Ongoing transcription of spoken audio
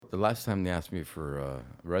the last time they asked me for a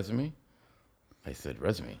resume, I said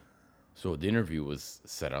resume. So the interview was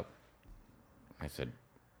set up. I said,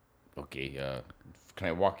 okay, can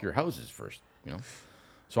I walk your houses first?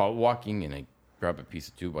 So I'm walking and I grab a piece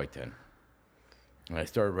of 2x10 and I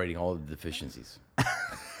started writing all the deficiencies.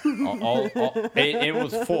 It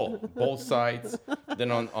was full, both sides.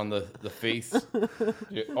 Then on the face,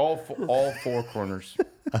 all four corners.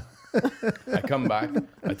 I come back,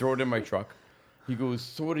 I throw it in my truck. He goes,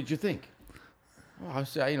 so what did you think? Well, I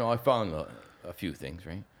said, I found a few things,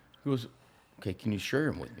 right? He goes, okay, can you share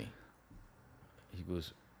them with me? He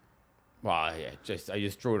goes, well, I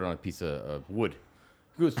just throw it on a piece of wood.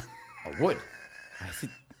 He goes, a wood?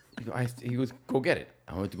 I said, he goes, go get it.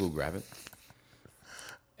 I went to go grab it.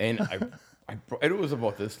 And it was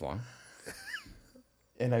about this long.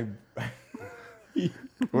 And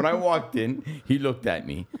when I walked in, he looked at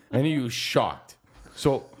me and he was shocked.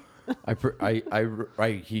 So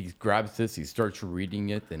he grabs this, he starts reading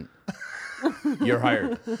it, and you're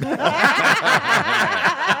hired.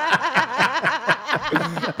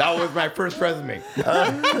 That was my first resume.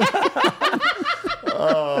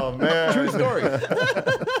 Oh, man. True story.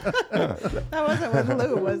 That wasn't with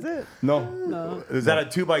Lou, was it? No. Is that a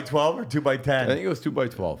 2x12 or 2x10? I think it was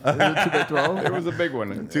 2x12. It was a 2x12? It was a big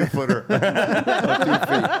one. 2-footer. 2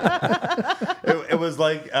 feet. It was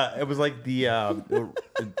like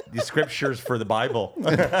the scriptures for the Bible. Yeah,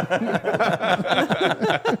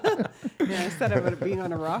 instead of it being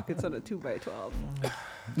on a rock, it's on a 2x12.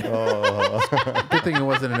 Oh. Good thing it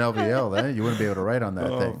wasn't an LVL, then. You wouldn't be able to write on that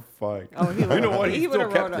thing. Fuck. Oh, he would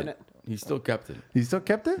have wrote on it. He still kept it. He still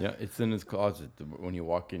kept it? Yeah, it's in his closet. When you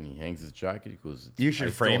walk in, he hangs his jacket. He goes, You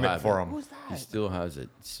should frame it for him. Who's that? He still has it.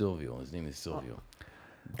 Silvio. His name is Silvio.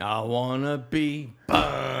 I wanna be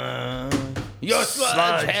your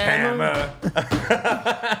sledgehammer.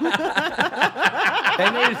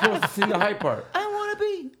 And then you're supposed to sing the high part. I wanna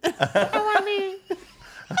be.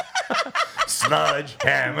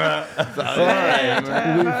 Sledgehammer.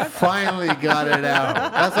 We finally got it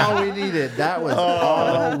out. That's all we needed. That was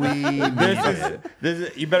all we needed. This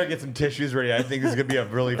is. You better get some tissues ready. I think this is gonna be a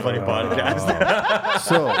really funny podcast.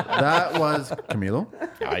 So that was Camilo.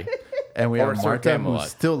 Aye. And we Or have Sir Marta, Camelot.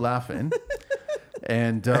 who's still laughing.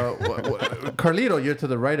 And Carlito, you're to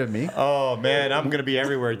the right of me. Oh man, I'm gonna be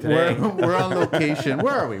everywhere today. We're on location.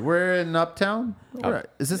 Where are we? We're in Uptown?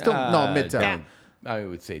 Is this still? No, Midtown. I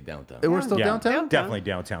would say downtown. We're still downtown? Definitely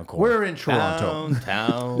downtown core. We're in Toronto.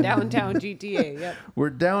 Downtown GTA, yep.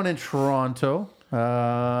 We're down in Toronto.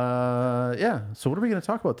 Yeah. So what are we going to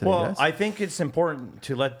talk about today, Well, guys? I think it's important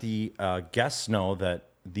to let the guests know that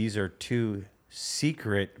these are two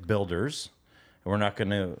secret builders. We're not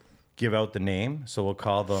going to give out the name, so we'll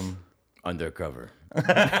call them Undercover.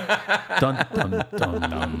 Dun, dun, dun,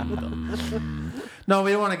 dun. No,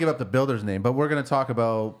 we don't want to give up the builder's name, but we're going to talk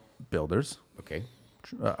about builders. Okay.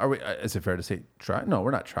 Are we? Is it fair to say track? No,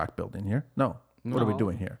 we're not track building here. No. What are we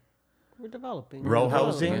doing here? We're developing. row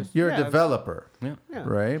housing. You're a developer, Yeah.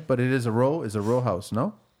 right? But it is a row house,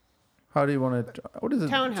 no? How do you want to? What is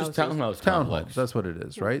it? Townhouses. Just townhouse Townhomes. complex. That's what it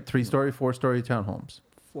is, right? 3-story, 4-story townhomes.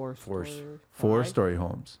 Four-story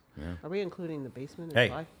homes. Are we including the basement? Hey.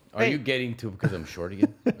 Five? Are you getting to because I'm short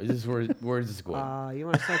again? Is this where is this going? You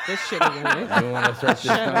want to start this shit again, right? You want to start this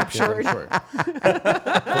now? Because I'm short.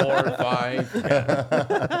 4, 5.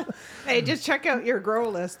 Yeah. Hey, just check out your grow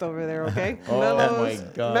list over there, okay? Oh, my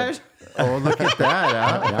God. Oh, look at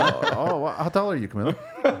that! Huh? Oh, how tall are you, Camilo?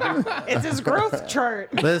 It's his growth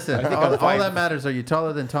chart. Listen, all that matters. Are you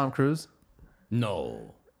taller than Tom Cruise?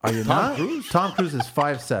 No. Are you Tom not? Cruise? Tom Cruise is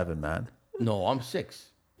 5'7", man. No, I'm 6.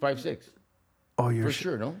 5'6". Oh, you're For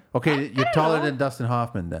sure, no? Okay, you're taller than Dustin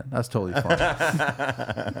Hoffman then. That's totally fine.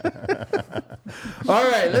 All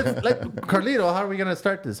right, Carlito, how are we going to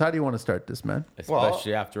start this? How do you want to start this, man?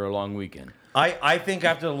 Especially after a long weekend. I think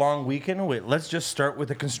after the long weekend, let's just start with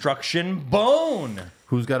the construction bone.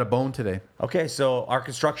 Who's got a bone today? Okay, so our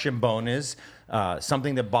construction bone is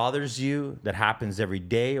something that bothers you, that happens every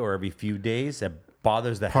day or every few days, that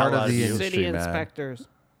bothers the Part hell of out of the you. industry. City man. inspectors.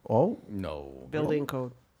 Oh, No. Building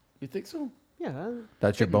code. You think so? Yeah,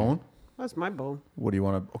 that's your bone? that's my bone. What do you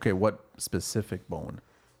want to... Okay, what specific bone?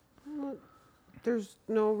 There's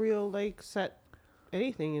no real set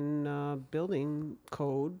anything in building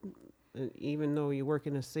code, even though you work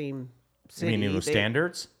in the same city. You mean with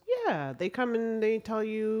standards? Yeah, they come and they tell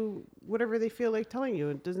you whatever they feel like telling you.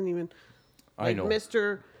 It doesn't even. I know.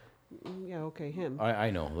 Mr. Yeah, okay, him. I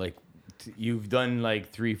know. You've done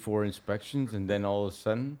 3-4 inspections, and then all of a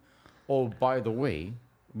sudden, oh, by the way,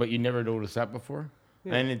 but you never noticed that before?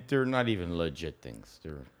 Yeah. And they're not even legit things.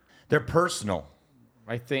 They're personal.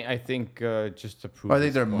 I think just to prove. I think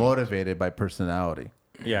his they're point. motivated by personality.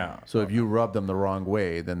 Yeah. So if you rub them the wrong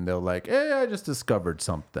way, then they'll like, hey, I just discovered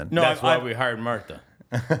something. No, That's why I've- we hired Martha.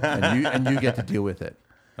 and you get to deal with it.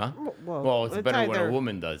 Huh? Well, it's it's better when either- a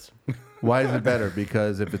woman does. Why is it better?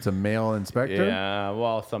 Because if it's a male inspector, Yeah,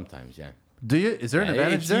 well, sometimes, yeah. do you? Is there an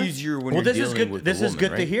advantage It's there? easier when Well, you're this is dealing good. with This a is woman, good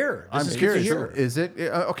to right? hear. I'm This is good to curious. hear. Is it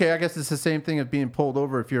okay? I guess it's the same thing as being pulled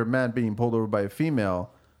over. If you're a man being pulled over by a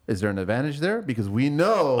female, is there an advantage there? Because we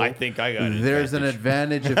know I think I got an there's an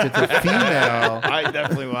advantage if it's a female. I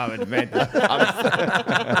definitely will have an advantage.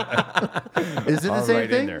 Is it the All same right in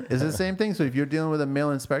thing? there. Is it the same thing? So if you're dealing with a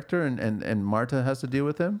male inspector and Marta has to deal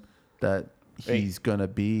with him, that he's gonna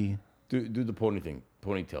be. do the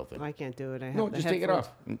ponytail thing. I can't do it. I have No, the just take it headphones.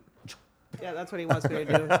 off. Yeah, that's what he wants me to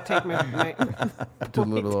do. Take my The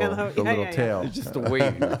little, ponytail out. the Yeah, little yeah, yeah. tail. It's just the way.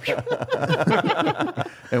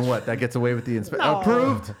 And what? That gets away with the inspector. No.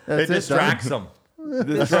 Approved. It That's it, distracts done. them.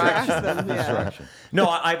 Distract them, yeah. Distraction. No,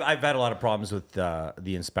 I've had a lot of problems with the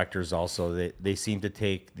inspectors. Also, they seem to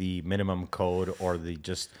take the minimum code or the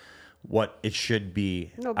just what it should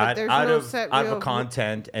be No, but there's out no of set out real- of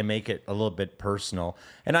content and make it a little bit personal.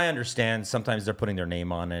 And I understand sometimes they're putting their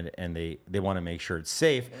name on it and they want to make sure it's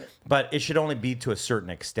safe, but it should only be to a certain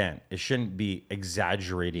extent. It shouldn't be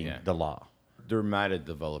exaggerating Yeah. the law. They're mad at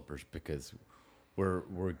developers because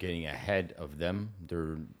we're getting ahead of them.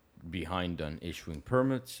 They're behind on issuing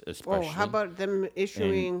permits, especially. Oh, how about them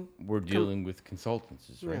issuing? And we're dealing with consultants,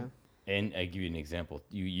 right? Yeah. And I give you an example.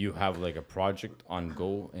 You have like a project on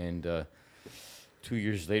go, and 2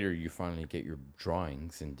 years later, you finally get your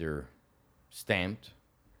drawings, and they're stamped,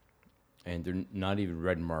 and they're not even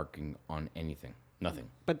red marking on anything, nothing.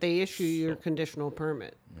 But they issue your conditional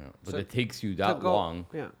permit. You know, but So it takes you to that go- long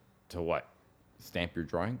Yeah. to what? Stamp your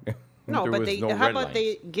drawing? No, There but was they. no How red about lines.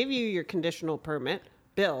 they give you your conditional permit,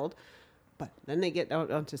 build, but then they get out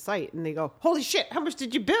onto site and they go, "Holy shit! How much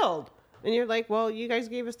did you build?" And you're like, "Well, you guys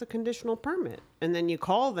gave us the conditional permit." And then you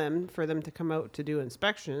call them for them to come out to do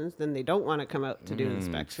inspections. Then they don't want to come out to do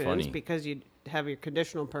inspections funny. because you have your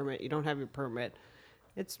conditional permit. You don't have your permit.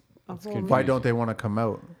 It's a whole. confusing. Why don't they want to come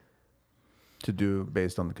out to do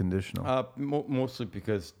based on the conditional? Mostly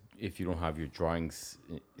because if you don't have your drawings,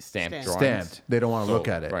 stamped Stamped. drawings. Stamped. They don't want to look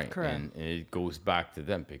So, at it. Right. Correct. And it goes back to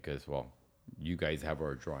them because, well, you guys have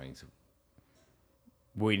our drawings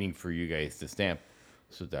waiting for you guys to stamp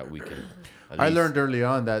so that we can. at I least- learned early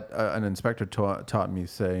on that an inspector taught me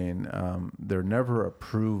saying they're never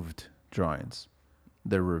approved drawings;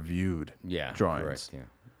 they're reviewed drawings. Correct, yeah.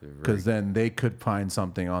 They're very- Because then they could find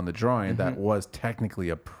something on the drawing that Mm-hmm. was technically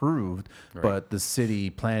approved, but the city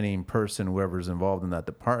planning person, whoever's involved in that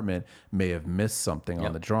department, may have missed something on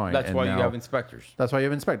Yep. the drawing. That's and why you now- have inspectors. That's why you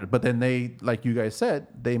have inspectors. But then they, like you guys said,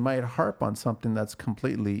 they might harp on something that's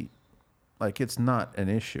completely, like it's not an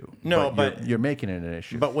issue. No, you're- but- you're making it an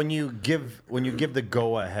issue. But when you give the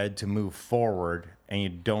go ahead to move forward and you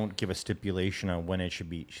don't give a stipulation on when it should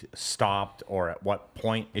be stopped or at what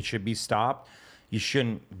point it should be stopped, you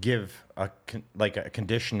shouldn't give a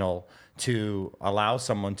conditional to allow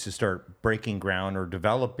someone to start breaking ground or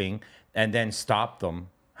developing and then stop them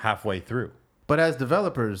halfway through. But as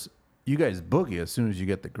developers, you guys boogie as soon as you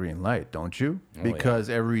get the green light, don't you? Because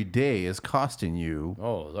every day is costing you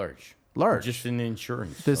Oh, large. large. Just in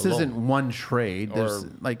insurance. This alone. isn't one trade. There's Or-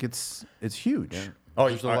 like it's huge. Oh,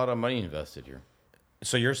 There's a are- lot of money invested here.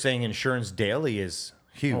 So you're saying insurance daily is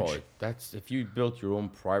huge? Oh, that's if you built your own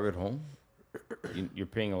private home, you're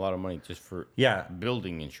paying a lot of money just for Yeah.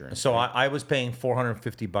 building insurance. So I was paying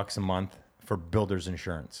 $450 a month for builder's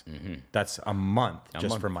insurance. That's a month just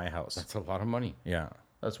month. for my house. That's a lot of money. Yeah.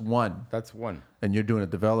 That's one, That's one. and you're doing a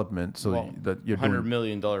development, so Well, that you're $100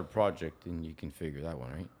 doing. million project, and you can figure that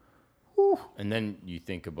one, right? And then you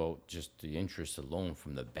think about just the interest alone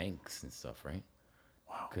from the banks and stuff, right?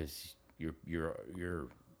 Wow. Because you're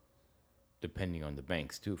depending on the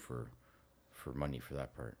banks too for money for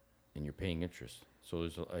that part, and you're paying interest. So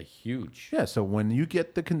there's a huge Yeah, so when you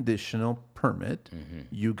get the conditional permit,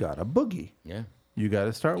 you got a boogie. yeah. You got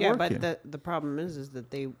to start Yeah, working. but the problem is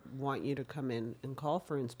that they want you to come in and call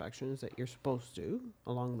for inspections that you're supposed to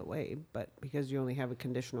along the way, but because you only have a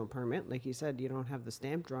conditional permit, like you said, you don't have the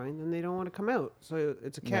stamp drawing, then they don't want to come out. So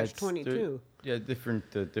it's a Yeah, it's- catch-22. Yeah, different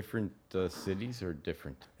cities are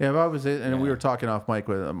different. Yeah, but I was, and we Yeah. were talking off mic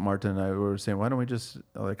with Martin and I. We were saying, why don't we just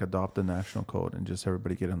like adopt the national code and just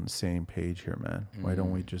everybody get on the same page here, man? Why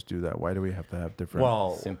don't we just do that? Why do we have to have different?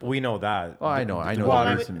 Well, Simple. we know that. Well, I know Well, the I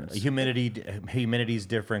mean- reasons. Humidity's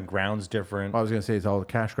different, ground's different. I was gonna say it's all a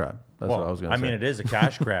cash grab. That's what I was gonna say. mean, it is a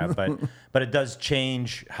cash grab, but it does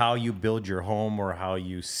change how you build your home or how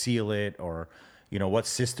you seal it or what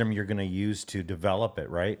system you're going to use to develop it,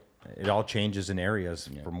 right? It all changes in areas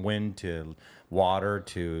from wind to water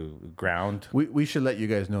to ground. We should let you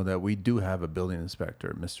guys know that we do have a building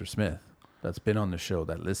inspector, Mr. Smith, that's been on the show,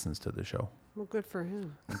 that listens to the show. Well, good for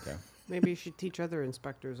him. Okay. Maybe you should teach other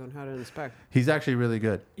inspectors on how to inspect. He's actually really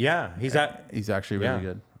good. Yeah, he's actually really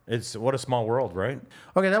good. It's what a small world, right?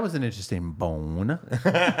 Okay, that was an interesting bone.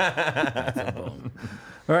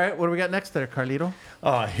 All right, what do we got next there, Carlito?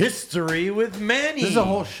 History with Manny. This is a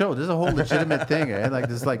whole show. This is a whole legitimate thing, eh?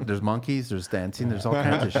 There's monkeys, there's dancing, there's all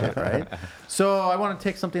kinds of shit, right? So I want to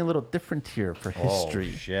take something a little different here for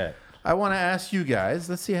history. Oh, shit. I want to ask you guys,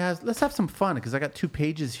 let's have some fun, because I got 2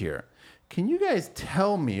 pages here. Can you guys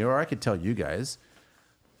tell me, or I could tell you guys,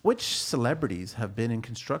 which celebrities have been in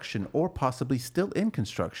construction or possibly still in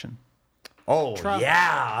construction? Oh, Trump.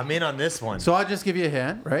 yeah. I'm in on this one. So I'll just give you a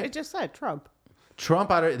hint, I right? just said Trump.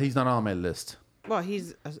 Trump, he's not on my list. Well,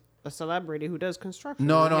 he's a celebrity who does construction.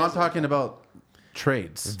 No, He I'm has a- talking about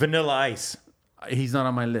trades. Vanilla Ice. He's not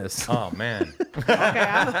on my list. Oh, man. Okay,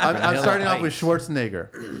 I'm starting off with Ice.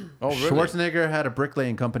 Schwarzenegger. Oh, really? Schwarzenegger had a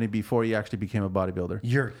bricklaying company before he actually became a bodybuilder.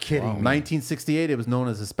 You're kidding me. 1968, it was known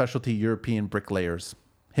as the Specialty European Bricklayers.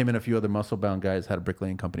 Him and a few other muscle-bound guys had a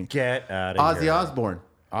bricklaying company. Get out of Ozzy here. Osbourne.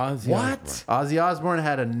 Ozzy What? Osbourne. Ozzy Osbourne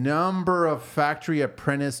had a number of factory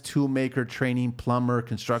apprentice, toolmaker, training, plumber,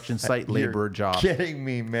 construction site laborer jobs. Kidding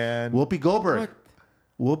me, man. Whoopi Goldberg.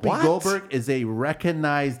 Whoopi What? Goldberg is a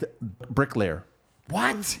recognized bricklayer.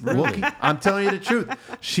 What? Whoopi, I'm telling you the truth.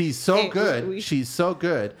 She's so Hey, good. we- She's so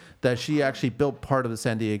good that she actually built part of the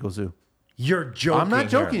San Diego Zoo. You're joking. I'm not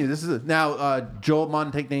joking. here. This is now Joel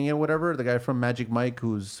Montagnier, whatever, the guy from Magic Mike,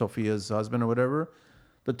 who's Sophia's husband or whatever,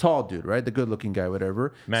 the tall dude, right? The good-looking guy,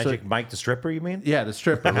 whatever. Magic So, Mike the stripper, you mean? yeah, the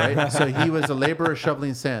stripper, right? So he was a laborer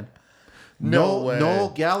shoveling sand. No way. Noel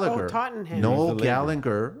Gallagher. Oh, Tottenham. Noel He was a laborer.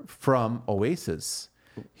 Gallagher from Oasis.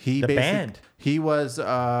 He The band. He was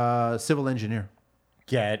a civil engineer.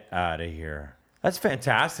 Get out of here. That's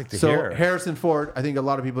fantastic to So hear. Harrison Ford, I think a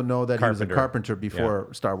lot of people know that he was a Carpenter. carpenter before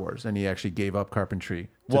Star Wars, and he actually gave up carpentry.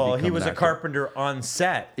 to Well, he become was an a actor. carpenter on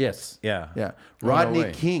set. Yes. Yeah. Yeah. no Rodney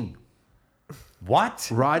way. King. What?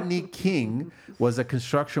 Rodney King was a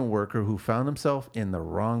construction worker who found himself in the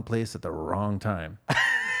wrong place at the wrong time.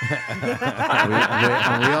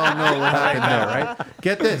 And we all know what happened there, right?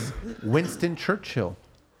 Get this. Winston Churchill.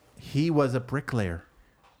 He was a bricklayer.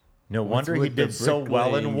 No wonder he With the did so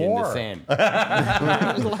well in bricklaying war. the sand.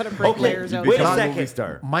 There's a lot of bricklayers out wait there. a Become second. movie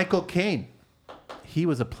star. Michael Caine. He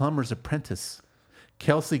was a plumber's apprentice.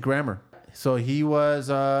 Kelsey Grammer. So he was,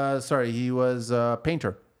 he was a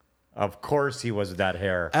painter. Of course he was with that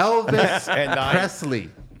hair. Elvis And I- Presley.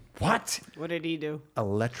 What? What did he do?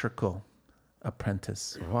 Electrical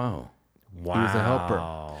apprentice. Wow. Wow. He was a helper.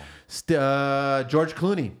 George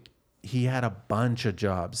Clooney. He had a bunch of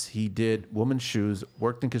jobs. He did women's shoes,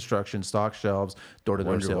 worked in construction, stock shelves,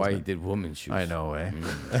 door-to-door Wonder why he salesman. did women's shoes. I know, eh?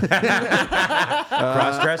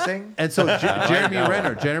 Cross-dressing? And so Jeremy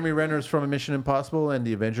Renner. Jeremy Renner is from Mission Impossible and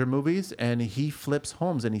the Avenger movies, and he flips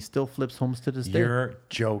homes, and he still flips homes to this day. You're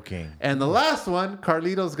joking. And the last one,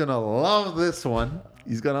 Carlito's going to love this one.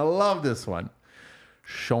 He's going to love this one.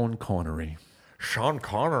 Sean Connery Sean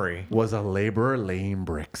Connery. was a laborer laying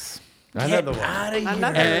bricks. Another one. Out of here.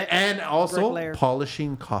 Another- And also Bricklayer.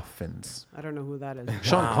 polishing coffins. I don't know who that is.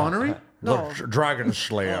 Sean Connery? No. Dragon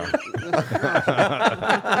Slayer.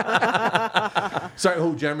 Sorry,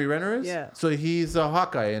 who Jeremy Renner is? Yeah. So he's a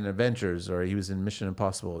Hawkeye in Avengers, or he was in Mission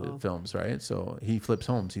Impossible films, right? So he flips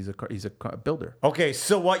homes. He's a builder. Okay,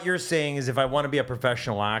 so what you're saying is if I want to be a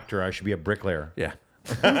professional actor, I should be a bricklayer. Yeah.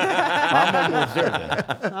 I'm almost there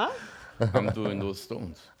then. I'm doing those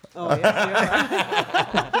stones. Oh,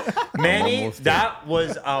 yes, Manny, almost there. that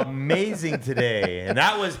was amazing today. And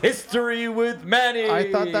that was History with Manny.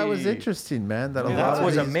 I thought that was interesting, man. That a lot That of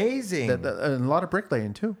was these- amazing. and a lot of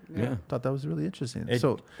bricklaying too. Yeah. Thought that was really interesting. It-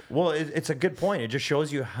 So it's a good point. It just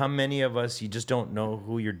shows you how many of us you just don't know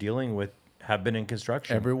who you're dealing with have been in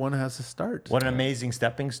construction. everyone has a start. What an amazing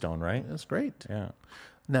stepping stone, right? That's great. Yeah.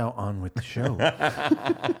 Now on with the show.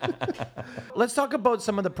 Let's talk about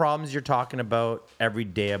some of the problems you're talking about every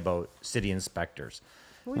day about city inspectors.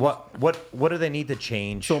 What do they need to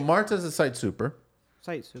change? So Marta's a site super.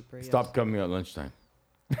 Site super. Yes. Stop coming at lunchtime.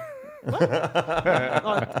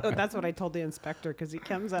 Oh, that's what I told the inspector because he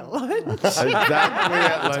comes at lunch. Exactly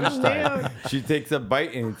at lunchtime. She takes a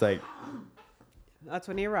bite and it's like, That's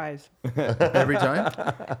when he arrives Every time.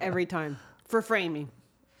 every time for framing.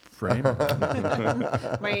 Frame. My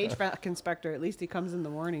HVAC inspector, at least he comes in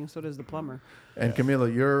the morning. So does the plumber. And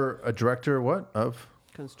Camila, you're a director, what? Of?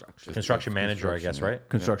 Construction manager, I guess, construction, right?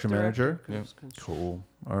 Construction manager. Construction. Cool.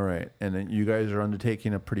 All right. And then you guys are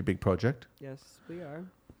undertaking a pretty big project Yes, we are.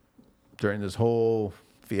 during this whole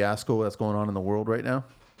fiasco that's going on in the world right now.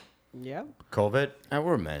 Yeah. COVID. And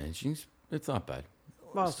we're managing. It's not bad.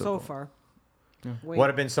 Well, Still so going. far. Wait, What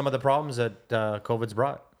have been some of the problems that COVID's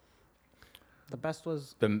brought? the best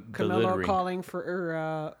was The Camilo littering. calling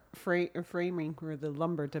for framing for the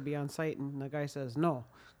lumber to be on site, and the guy says no.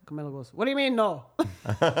 Camilo goes, "What do you mean no?"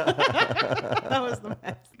 That was the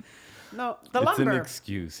best. No, the It's an lumber.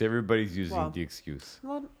 excuse. Everybody's using Well, the excuse.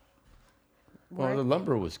 Well, Well, why- the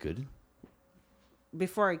lumber was good.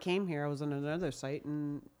 before I came here, I was on another site,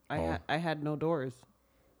 and I had no doors.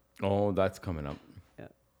 Oh, that's coming up. Yeah.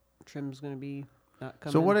 Trim's gonna be not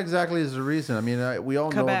coming. So what exactly is the reason? I mean, we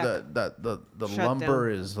all Quebec. know that the Shut lumber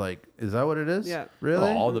down. is like, is that what it is? Yeah. Really?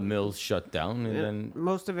 Well, all the mills shut down, and Yeah, then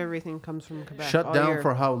most of everything comes from Quebec. Shut all down year.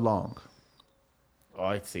 for how long?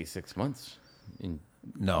 I'd say 6 months.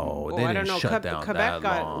 No, Oh, they I didn't don't know. shut down Quebec that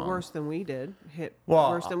got long. worse than we did. Hit Well,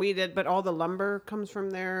 worse than we did. But all the lumber comes from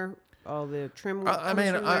there. All the trim. I comes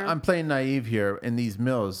mean, from there. I'm playing naive here. In these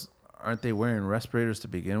mills, aren't they wearing respirators to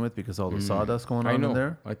begin with because all the sawdust going I on know. in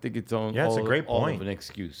there? I think it's on. Yeah, it's a all- great all point. of an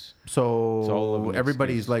excuse. So all of an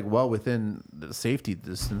everybody's excuse. like well within the safety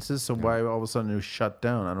distances. So why all of a sudden it was shut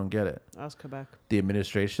down? I don't get it. That was Quebec. The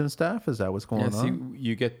administration staff, is that what's going Yeah, see, on?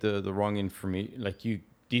 you get the wrong information. Like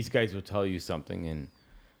these guys will tell you something, and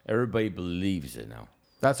everybody believes it now.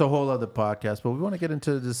 That's a whole other podcast. But we want to get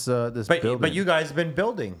into this this building. But you guys have been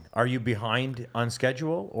building. Are you behind on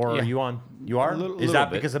schedule, or Yeah. are you on? You are. Little- Is little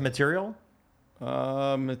that bit. because of material?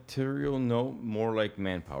 Material, no, more like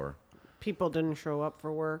manpower. People didn't show up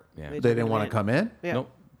for work. Yeah. they took didn't want to advantage- come in, Yeah.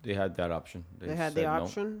 Nope, they had that option. They had the said no.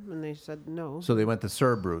 option, and they said no. so they went the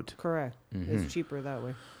Serb route. Correct. Mm-hmm. It's cheaper that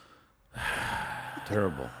way.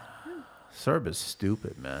 Terrible. Serb is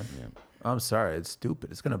stupid, man. Yeah. I'm sorry, it's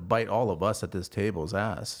stupid. It's gonna bite all of us at this table's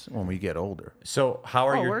ass when we get older. So how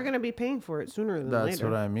are Oh, your? we're going to be paying for it sooner than That's later.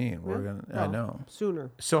 what I mean. We're Yeah. gonna. I Well, know.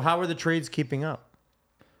 Sooner. So how are the trades keeping up?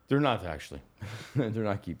 They're not actually. They're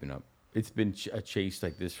not keeping up. It's been a chase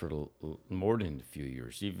like this for more than a few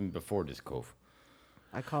years, even before this cove.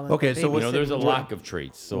 I call it. Okay, the so You what's- know, there's a babysitting. lack of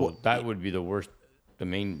trades, so that would be the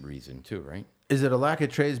main reason too, right? Is it a lack of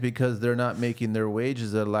trades because they're not making their wage?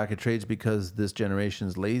 Is it a lack of trades because this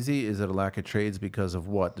generation's lazy? Is it a lack of trades because of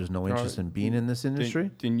what? There's no interest in being in this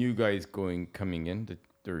industry? The new guys coming in,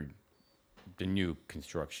 the new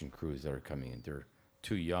construction crews that are coming in, they're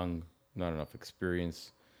too young, not enough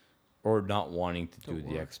experience, or not wanting to do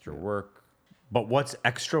the extra work. But what's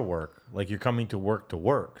extra work? Like you're coming to work.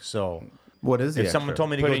 So What is the if someone extra? told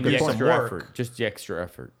me to Put go in do the some extra work, effort, just the extra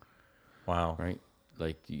effort, wow. right?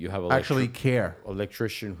 Like you have Actually care.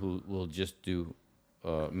 electrician who will just do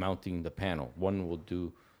mounting the panel. One will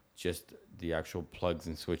do just the actual plugs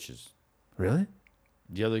and switches. Really?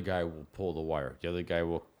 The other guy will pull the wire. The other guy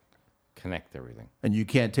will connect everything. And you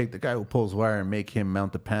can't take the guy who pulls wire and make him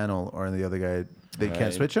mount the panel, or the other guy, they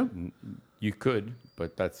can't switch him? You could,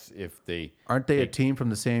 but that's if they Aren't they a take- team from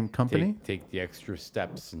the same company? take the extra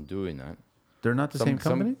steps in doing that. They're not the same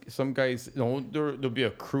company? Some guys, no, there'll be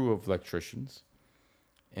a crew of electricians,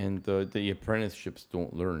 and the apprenticeships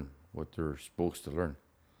don't learn what they're supposed to learn.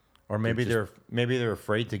 Or maybe they're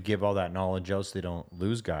afraid to give all that knowledge out so they don't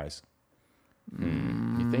lose guys.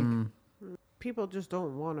 You think? People just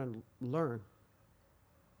don't want to learn.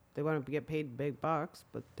 They want to get paid big bucks,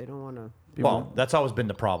 but they don't want to. Well, that's always been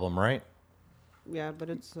the problem, right? Yeah, but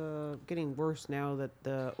it's getting worse now that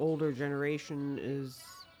the older generation is.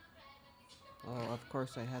 Oh, of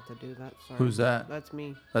course I had to do that. Sorry. Who's that? That's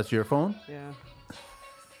me. That's your phone? Yeah.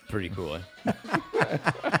 Pretty cool, eh?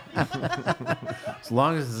 As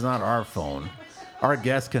long as it's not our phone. Our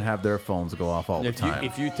guests can have their phones go off all the time.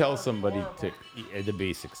 If you tell somebody the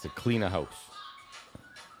basics to clean a house,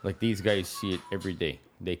 like these guys see it every day.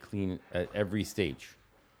 They clean at every stage.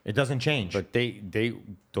 It doesn't change. But they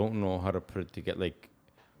don't know how to put it together. Like,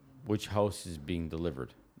 which house is being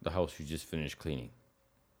delivered? The house you just finished cleaning,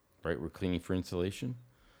 right? We're cleaning for insulation,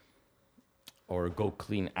 or go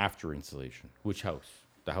clean after insulation. Which house?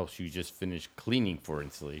 The house you just finished cleaning for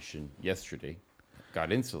insulation yesterday,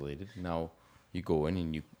 got insulated. Now you go in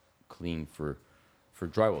and you clean for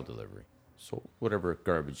drywall delivery. So whatever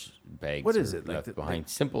garbage bags What is are it, like left behind,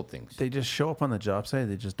 simple things. They just show up on the job site.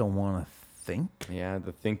 They just don't want to think. Yeah,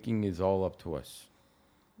 the thinking is all up to us.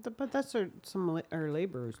 But that's our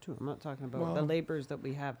laborers too. I'm not talking about the laborers that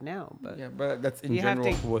we have now. But Yeah, but that's in You have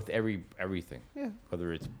general to- with everything. Yeah.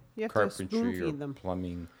 Whether it's You have to carpentry or spoon-feed them.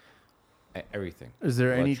 plumbing, everything. Is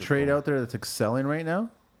there any Electrical. trade out there that's excelling right now?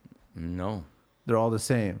 No. They're all the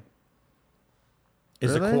same.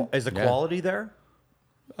 Is Really? the Yeah. quality there?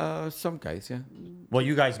 Some guys, yeah. Well,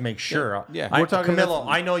 you guys make sure. Yeah. I, We're talking Camilo,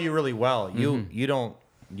 I know you really well. You don't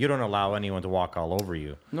allow anyone to walk all over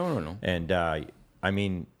you. No. And I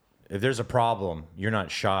mean, if there's a problem, you're not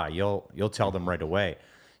shy. You'll tell them right away.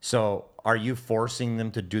 So, are you forcing them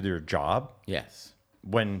to do their job Yes.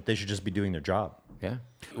 when they should just be doing their job? Yeah.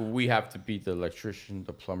 We have to be the electrician,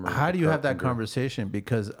 the plumber. How the do you have that carpenter. conversation?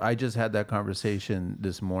 Because I just had that conversation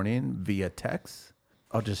this morning via text.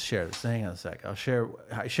 I'll just share this. Hang on a sec. I'll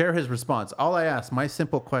share his response. All I asked, my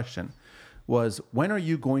simple question was, when are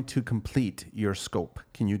you going to complete your scope?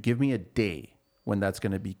 Can you give me a day when that's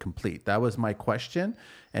going to be complete? That was my question.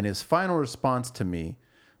 And his final response to me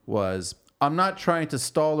was, I'm not trying to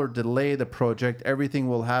stall or delay the project. Everything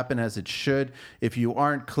will happen as it should. If you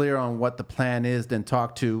aren't clear on what the plan is, then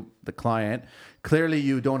talk to the client. Clearly,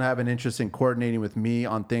 you don't have an interest in coordinating with me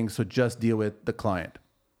on things, so just deal with the client.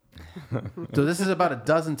 So this is about a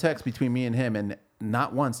dozen texts between me and him, and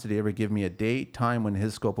not once did he ever give me a date, time when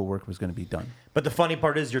his scope of work was going to be done. But the funny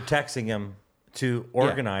part is you're texting him to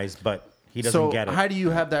organize, but he doesn't So get it. how do you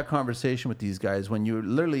have that conversation with these guys when you're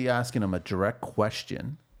literally asking them a direct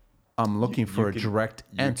question? I'm looking for a direct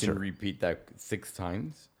answer. You can repeat that 6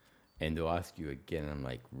 times, and they'll ask you again. I'm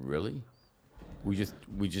like, really? We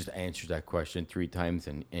just answered that question 3 times,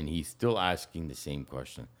 and he's still asking the same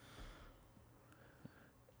question.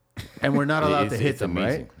 And we're not allowed to It's hit them,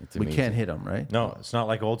 amazing. right? It's We amazing. can't hit them, right? No, it's not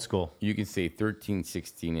like old school. You can say 13,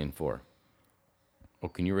 16, and 4. Oh,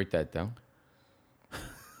 can you write that down?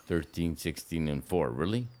 13, 16, and 4.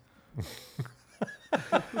 Really?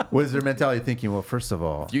 What is their mentality thinking? Well, first of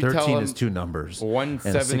all, You tell 13 them is 2 numbers. 1,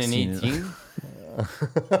 7, and 16 is-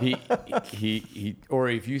 18. he or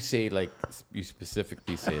if you say like you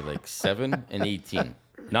specifically say like 7 and 18,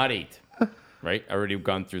 not 8, right? I already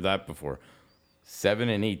gone through that before. 7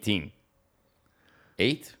 and 18.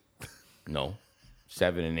 8? No.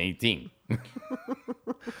 7 and 18.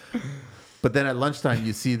 But then at lunchtime,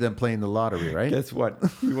 you see them playing the lottery, right? Guess what?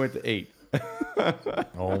 We went to 8.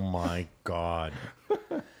 Oh my God.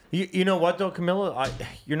 You know what though, Camilla?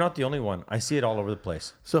 You're not the only one. I see it all over the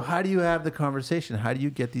place. So how do you have the conversation? How do you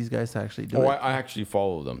get these guys to actually do Oh, it? I actually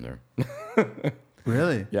follow them there.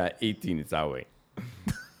 Really? Yeah, 18 is that way.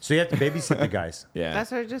 So you have to babysit the guys. Yeah.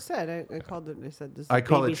 That's what I just said. I called it. I said this. Is I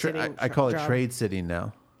call it babysitting I call it job. trade sitting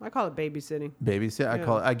now. I call it babysitting. Babysit.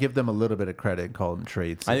 I give them a little bit of credit and call them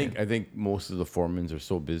trade sitting. I think most of the foremans are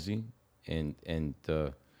so busy and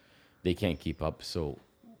they can't keep up, so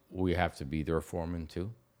we have to be their foreman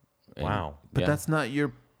too. And, Wow. But yeah. that's not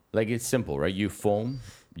your. Like it's simple, right? You foam,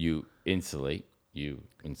 you insulate, you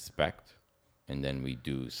inspect, and then we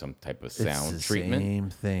do some type of sound it's the treatment. Same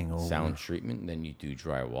thing. Over. Sound treatment, and then you do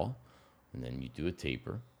drywall, and then you do a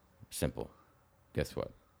taper. Simple. Guess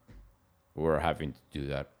what? We're having to do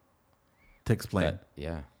that. To explain.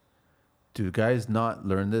 Yeah. Do guys not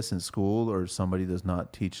learn this in school, or somebody does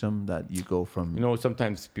not teach them that you go from? You know,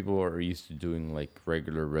 sometimes people are used to doing like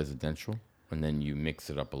regular residential, and then you mix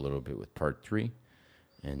it up a little bit with part 3,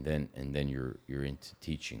 and then you're into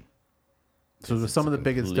teaching. So It's some of the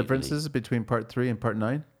biggest completely- differences between part 3 and part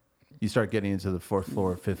 9, you start getting into the 4th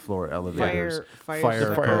floor, 5th floor elevators, Fire fire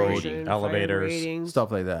separation, code, fire elevators, ratings,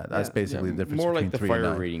 stuff like that. That's Yeah. basically the difference More between like the 3 fire and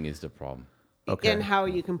 9. rating is the problem. Okay. and how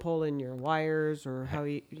you can pull in your wires or how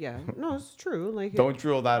you. Yeah, no, it's true. Like Don't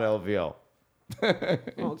drill that LVL.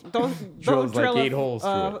 well, don't Drills like drill 8 holes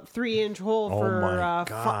through a it. 3-inch hole Oh for my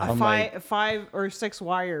God. I'm like- 5 or 6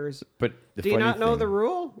 wires. But the Do you funny not know thing- the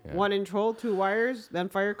rule? Yeah. 1-inch hole, 2 wires, then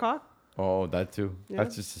fire cock. Oh, that too. Yeah.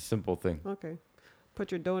 That's just a simple thing. Okay,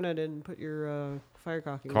 put your donut in. Put your fire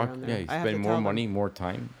cocking Cock, around there. yeah, you I have to spend tell more them. money, more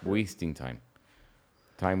time, wasting time.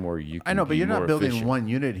 Time where you can I know, but be you're not more building efficient. one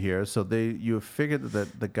unit here, so you figured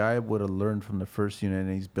that the guy would have learned from the first unit,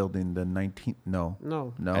 and he's building the 19th. No,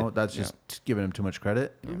 No. that's yeah. just giving him too much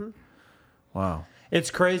credit. Wow.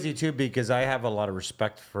 It's crazy too because I have a lot of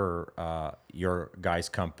respect for your guys'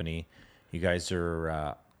 company. You guys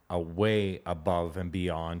are way above and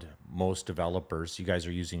beyond most developers. You guys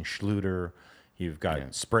are using Schluter. You've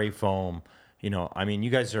got spray foam. You know, I mean,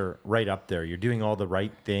 you guys are right up there. You're doing all the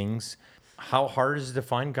right things. How hard is it to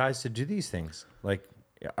find guys to do these things? Like,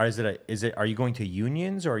 are you going to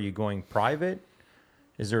unions or are you going private?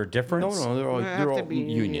 Is there a difference? No, they're all, You have they're to all be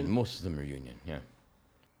union. union. Most of them are union. Yeah.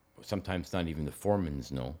 Sometimes not even the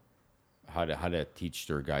foremans know how to teach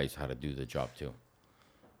their guys how to do the job too.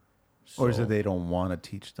 Or is So- it they don't want to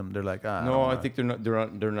teach them? They're like, No, don't I wanna- think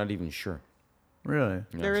they're not even sure. Really.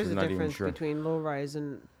 Yeah, There so is they're a not even difference sure. between low rise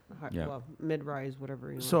and Yeah. mid rise,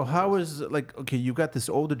 whatever. You So want to how call it. is like okay? You've got this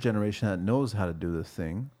older generation that knows how to do this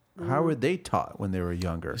thing. How were they taught when they were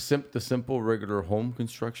younger? The simple regular home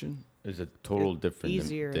construction is a total different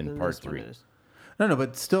Easier than than part this one 3. is. No,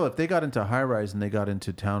 but still, if they got into high rise and they got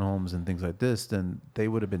into townhomes and things like this, then they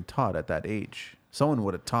would have been taught at that age. Someone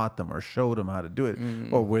would have taught them or showed them how to do it.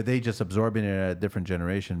 Or were they just absorbing it at a different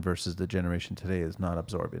generation versus the generation today is not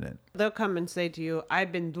absorbing it? They'll come and say to you,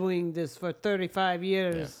 I've been doing this for 35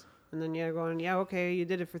 years. And then you're going, yeah, okay, you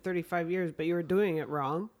did it for 35 years, but you were doing it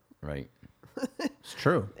wrong. Right. It's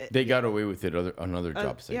true. They got away with it on other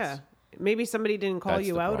job sites. Yeah. Maybe somebody didn't call That's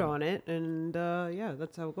you the out problem. on it. And yeah,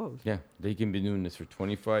 that's how it goes. Yeah, they can be doing this for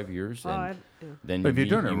 25 years, and then But if you're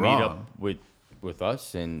doing it you meet up wrong- with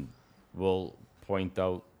us, and we'll point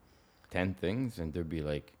out 10 things, and they'll be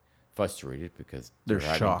like frustrated because They're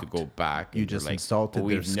having shocked. to go back. You and they're just like, insulted "Oh,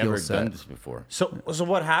 their we've skill never set." done this before." So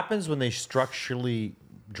what happens when they structurally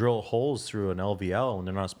drill holes through an LVL when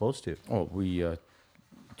they're not supposed to? Oh, we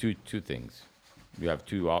two things. You have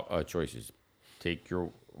two choices: take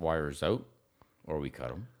your wires out, or we cut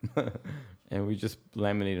them, and we just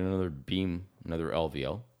laminate another beam, another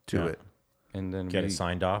LVL, To Yeah. it. and then Get we it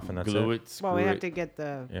signed off, and that's glue it. it. Screw Well, we have it. to get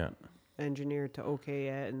the Yeah. engineer to okay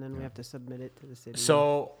it, and then we have to submit it to the city.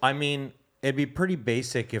 So, I mean, it'd be pretty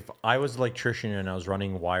basic if I was an electrician and I was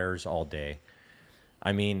running wires all day.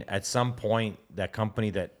 I mean, at some point, that company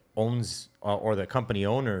that owns or the company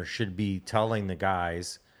owner should be telling the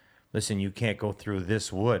guys, listen, you can't go through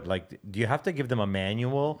this wood. Like, do you have to give them a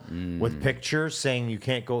manual with pictures saying you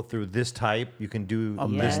can't go through this type? You can do A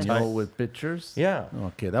this type? manual with pictures? Yeah.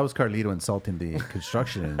 Okay, that was Carlito insulting the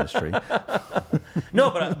construction industry. No,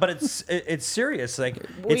 but it's serious. Like,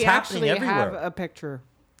 we it's happening actually everywhere. have a picture.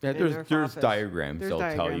 Yeah, in there's our office. diagrams. There's They'll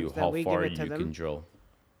tell you diagrams that how we give far it to you them. can drill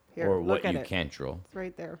Here, or look what at you it. can't drill. It's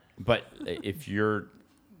right there. But if you're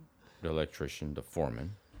the electrician, the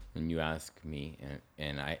foreman, and you ask me,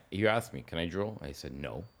 you ask me, can I drill? I said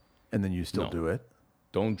no. And then you still No. do it.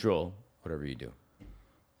 Don't drill, whatever you do.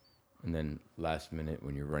 And then last minute,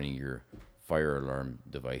 when you're running your fire alarm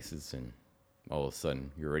devices, and all of a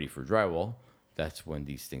sudden you're ready for drywall, that's when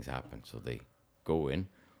these things happen. So they go in,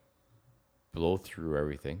 blow through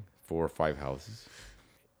everything, 4 or 5 houses.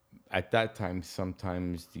 At that time,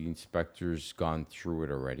 sometimes the inspector's gone through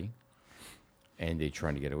it already, and they're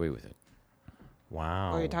trying to get away with it.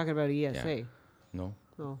 Wow. Oh, you're talking about ESA. No,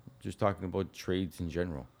 Oh. just talking about trades in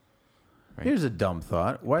general. Right. Here's a dumb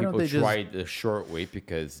thought. Why People don't they just try the short way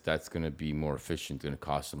because that's going to be more efficient, going to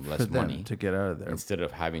cost them for less them money to get out of there? instead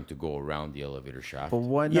of having to go around the elevator shaft. But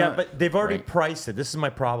why not? Yeah, but they've already Right. priced it. This is my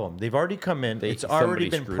problem. They've already come in. It's somebody already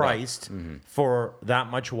been screwed up. priced for that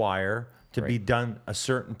much wire to be Right. done a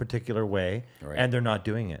certain particular way, Right. and they're not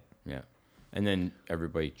doing it Yeah, and then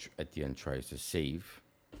everybody at the end tries to save,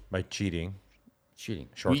 by cheating. cheating.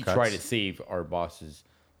 We Shortcuts. try to save our bosses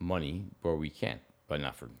money where we can, but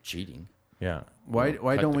not for cheating. Yeah. why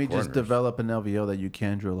cut don't the we just corners. develop an LVO that you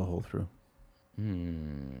can drill a hole through?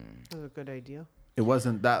 That's a good idea. It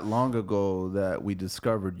wasn't that long ago that we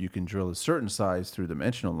discovered you can drill a certain size through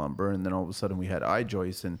dimensional lumber, and then all of a sudden we had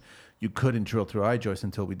I-joists, and you couldn't drill through I-joists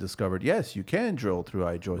until we discovered, yes, you can drill through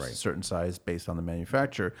I-joists Right. a certain size based on the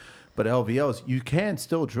manufacturer. But LVLs, you can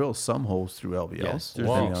still drill some holes through LVLs, Yes, there's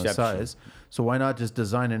depending an on the exception. size. So why not just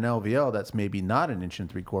design an LVL that's maybe not 1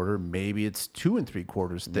 3/4 inches, maybe it's 2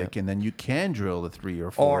 3/4 thick, and then you can drill the 3 or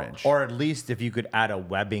 4 inch. Or at least if you could add a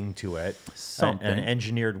webbing to it, Something. an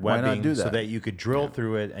engineered Why not webbing, do so that? that you could drill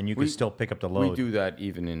through it and you could still pick up the load. We do that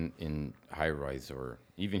even in high rise, or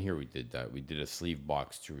even here we did that. We did a sleeve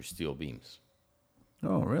box through steel beams.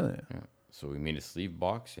 Oh, really? Yeah. So we made a sleeve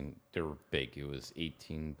box, and they were big. It was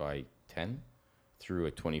 18 by 10 through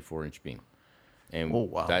a 24-inch beam. And Oh,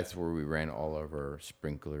 wow. that's where we ran all of our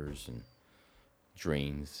sprinklers and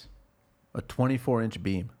drains. A 24-inch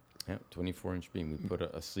beam. Yeah, 24-inch beam. We put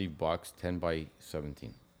a sleeve box 10 by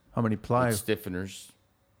 17. How many With plies? stiffeners.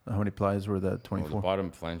 How many plies were that? Well, 24. the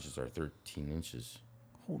bottom flanges are 13 inches.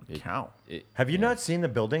 Holy cow! Have you not seen the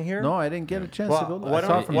building here? No, I didn't get a chance Well, to go. why I saw it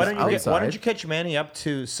don't, from why, the don't you why don't outside. you catch Manny up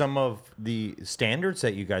to some of the standards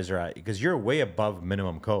that you guys are at? Because you're way above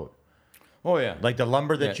minimum code. Oh, yeah. Like the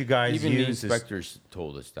lumber that Yeah, you guys even the use is inspectors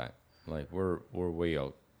told us that. Like, we're way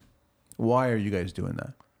out. Why are you guys doing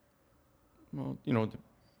that? Well,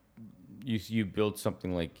 you build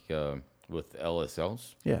something like with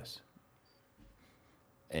LSLs, Yes.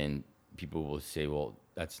 and people will say, well,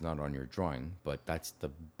 that's not on your drawing, but that's the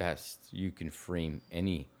best you can frame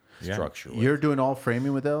any Yeah. structure with. You're doing all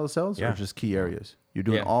framing with LSLs Yeah. or just key areas? You're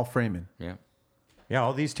doing Yeah. all framing. Yeah. yeah,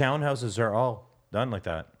 all these townhouses are all done like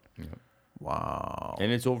that. Wow.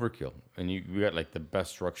 And it's overkill. And we got like the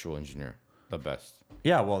best structural engineer. the best.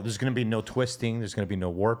 Yeah, well, there's going to be no twisting. There's going to be no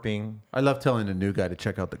warping. I love telling a new guy to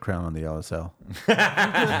check out the crown on the LSL.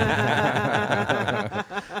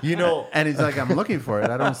 You know, And he's like, I'm looking for it.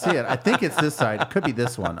 I don't see it. I think it's this side. It could be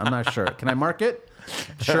this one. I'm not sure. Can I mark it?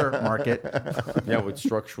 Sure, mark it. Yeah, with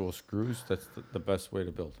structural screws, that's the best way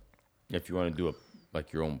to build. If you want to do it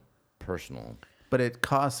like your own personal. But it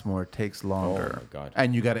costs more, it takes longer. Oh, my God.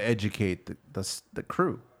 And you got to educate the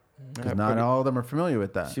crew. Because Yeah, not but all of them are familiar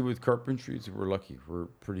with that. See, with carpentries, we're lucky. We're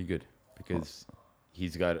pretty good because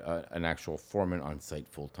he's got an actual foreman on site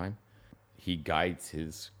full time. He guides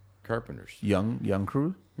his carpenters. Young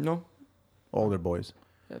crew? No, Older boys.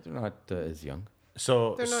 yeah, they're not as young.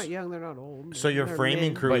 so They're not young. They're not old. So your They're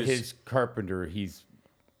framing mid. crew But is his carpenter,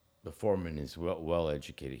 the foreman is well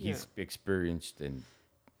educated. He's experienced and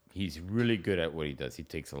he's really good at what he does. He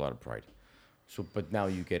takes a lot of pride. So, but now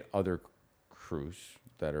you get other crews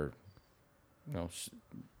that are,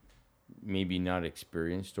 maybe not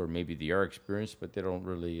experienced, or maybe they are experienced, but they don't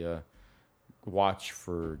really watch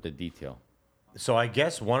for the detail. So I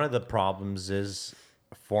guess one of the problems is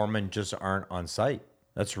foremen just aren't on site.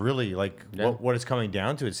 That's really like what it's coming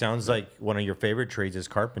down to. It sounds like one of your favorite trades is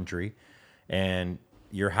carpentry, and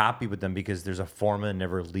you're happy with them because there's a foreman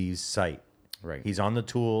never leaves site. Right. He's on the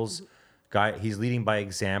tools. He's leading by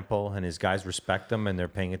example, and his guys respect him and they're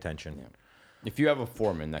paying attention. Yeah. If you have a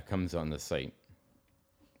foreman that comes on the site,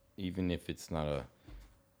 even if it's not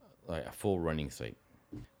a full running site,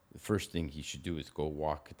 the first thing he should do is go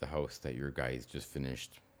walk at the house that your guys just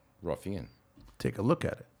finished roughing in Take a look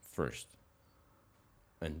at it. first,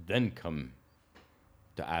 and then come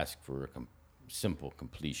to ask for a simple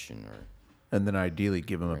completion or And then ideally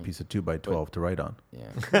give him a piece of 2x12 to write on.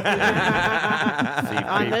 Save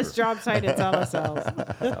On this paper. job site, it's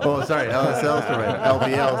LSLs. Oh, sorry. LSLs to write on.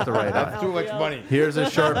 LVLs to write on. Too much money. Here's a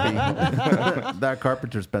Sharpie. That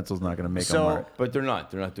carpenter's pencil's not going to make a mark. But they're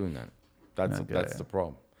not. They're not doing that. That's Not good, that's yeah. the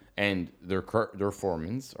problem. And their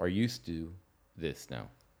foremans are used to this now,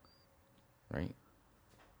 right?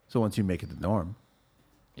 So once you make it the norm,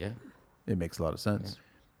 Yeah. it makes a lot of sense.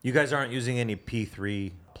 You guys aren't using any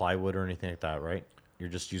P3 plywood or anything like that, right? You're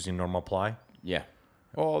just using normal ply? Yeah.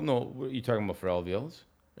 Oh no, what are you talking about for LVLs?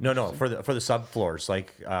 No, for the subfloors,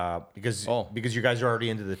 like because Oh. you guys are already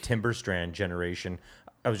into the timber strand generation.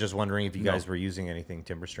 I was just wondering if you guys were using anything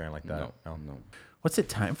timber strand like that. No. What's it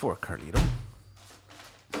time for, Carlito?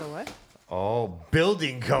 So what? Oh,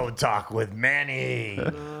 building code talk with Manny.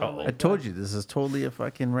 I told you this is totally a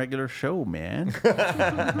fucking regular show, man.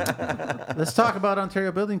 Let's talk about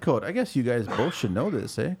Ontario Building Code. I guess you guys both should know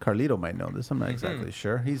this, eh? Carlito might know this. I'm not exactly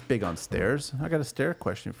sure. He's big on stairs. I got a stair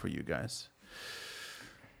question for you guys.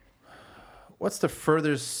 What's the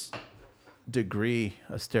furthest degree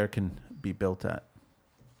a stair can be built at?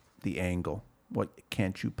 The angle. What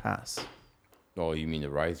can't you pass? Oh, you mean the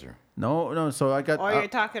riser? No. So I got Oh, you're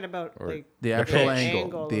talking about like the actual pitch.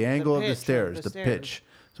 angle, the angle of the pitch stairs, the pitch.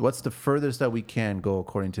 So what's the furthest that we can go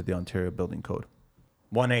according to the Ontario Building Code?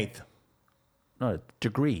 1/8 No,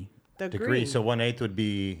 degree. the degree. green. So 1/8 would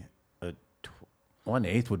be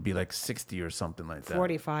 1/8 would be like 60 or something like that.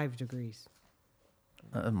 45 degrees.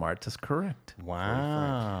 Marta's correct.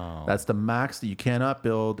 wow. That's the max that you cannot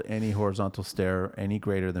build any horizontal stair any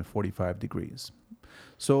greater than 45 degrees.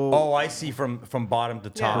 So Oh, I see. From bottom to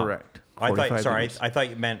top. correct. I thought. 45 Sorry, degrees. I thought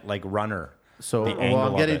you meant like runner. So the well, angle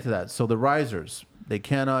I'm of getting it. to that. So the risers, they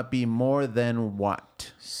cannot be more than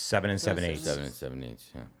what? 7 and 7/8. 7 and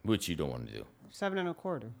 7/8, yeah. Which you don't want to do. 7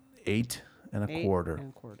 1/4. 8 and a 8 quarter.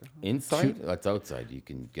 1/4. Inside? That's outside. You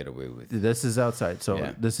can get away with. This is outside. So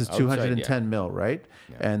Yeah. this is Outside, 210 mil, right?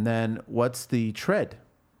 Yeah. And then what's the tread?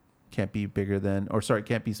 Can't be bigger than, or sorry,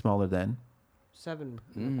 can't be smaller than. 7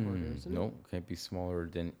 1/4, isn't it? No, can't be smaller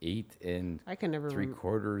than 8 and I can never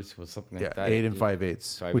 3/4 or something like Yeah, that. 8 and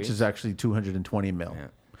 5/8, which is actually 220 mil.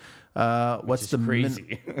 Yeah. What's is the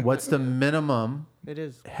crazy. what's the minimum It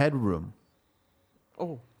is. headroom?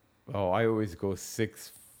 Oh. Oh, I always go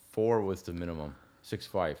 6'4" was the minimum.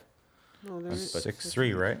 6'5". No, there is.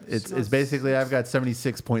 6'3", right? It's basically I've got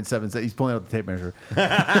 76.7. He's pulling out the tape measure.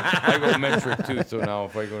 I go metric too, so now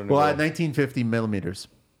if I go to Well, at 1950 millimeters.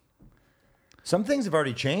 Some things have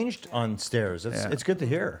already changed on stairs. It's good to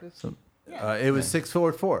hear. It was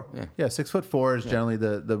 6'4". Yeah, 6'4" is generally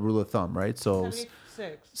the rule of thumb, right? So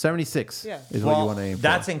 76. 76 Yeah. is what you want to aim for.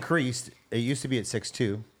 That's increased. It used to be at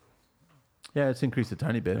 6'2". Yeah, it's increased a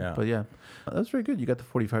tiny bit, Yeah. but yeah, that's very good. You got the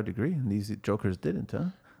 45 degree, and these jokers didn't,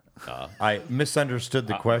 huh? I misunderstood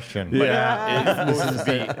the question. Yeah, it's supposed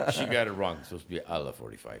to be, she got it wrong. It's supposed to be a la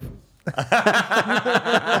 45.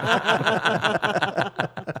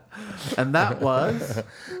 And that was.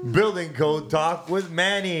 Building Code Talk with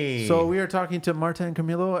Manny. So we are talking to Marta and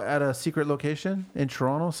Camilo at a secret location in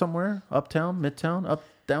Toronto somewhere, uptown, midtown,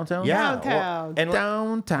 downtown. yeah, Downtown. and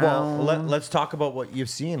Downtown. Well, let's talk about what you've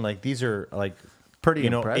seen. Like these are like Pretty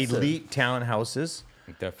impressive. elite townhouses.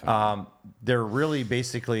 Definitely. They're really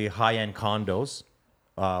basically high-end condos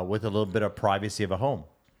with a little bit of privacy of a home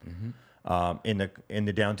in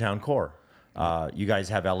the downtown core. You guys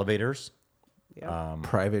have elevators, Yeah.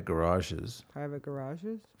 Private garages. Private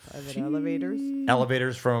garages, private elevators.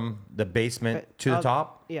 elevators from the basement to the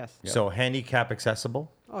top. Yes. So handicap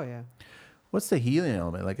accessible. Oh yeah. What's the heating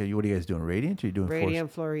element? Like, what are you guys doing? Radiant? Or are you doing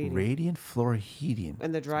Radiant floor heating. Radiant floor heating.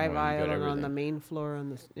 And the drive you got aisle and on everything. the main floor on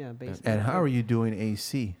the basement. And how are you doing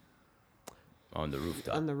AC? On the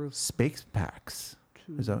rooftop. on the roof? Space packs.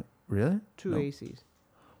 Is that really? Two No. ACs.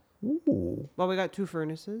 Ooh. Well, we got two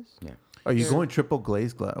furnaces. Yeah. Are you They're- going triple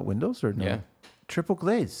glazed windows or no? Yeah. Triple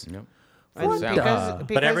glaze. Yep. And What because, the-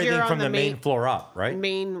 because But everything you're on from the main floor up, right?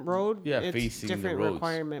 main road, Yeah, it's facing the different roads.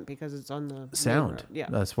 requirement because it's on the main Sound. road. Yeah.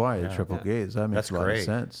 That's why triple Yeah. glaze. That makes That's a lot great. of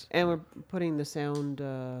sense. And we're putting the sound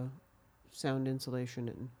insulation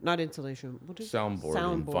in. Not insulation. What is it? Soundboard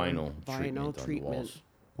and vinyl treatment on the treatment. walls.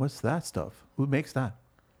 What's that stuff? Who makes that?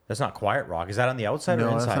 That's not quiet rock. Is that on the outside No,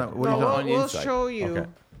 or that's inside? not- what are No, you we'll, on the we'll inside? show you. Okay.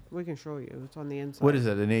 We can show you. It's on the inside. What is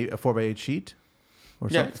it? A 4x8 sheet? Or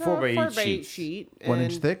Yeah, something? It's a 4x8 4x8 sheets. sheet. 1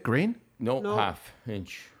 inch and- thick, green? No, No. half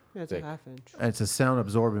inch. Yeah, it's thick. a half inch. And it's a sound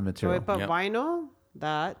absorbing So we material. put Yep. vinyl,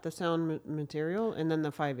 the sound material, and then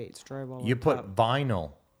the 5/8 drywall. You on put top.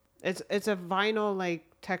 vinyl. It's a vinyl like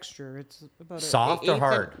texture. It's about a Soft or eighth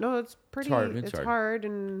hard? No, it's pretty. hard, It's it's hard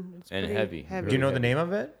and it's And pretty heavy. heavy. Do you know Really the name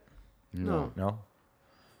of it? No. No.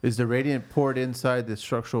 Is the radiant poured inside the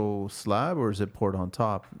structural slab or is it poured on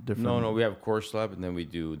top? Different. No, we have a core slab and then we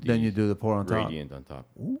do the Then you do the pour on top. radiant on top.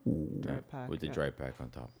 Dry pack, With the yeah. dry pack on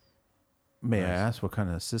top. May I ask what kind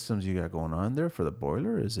of systems you got going on there for the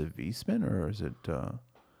boiler? Is it V-spin or is it,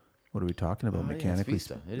 what are we talking about? Oh, yeah, it's Mechanically?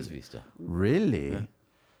 Vista. It is Vista. Really?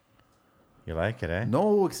 You like it, eh?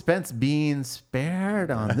 No expense being spared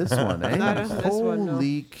on this one, eh? Not on this one, no.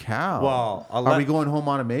 Holy cow. Well, I'll are let- we going home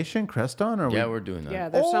automation, Creston? Or Yeah, we... we're doing that. Yeah,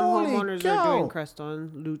 there's some Holy homeowners that are cow. doing Creston,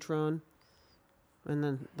 Lutron, and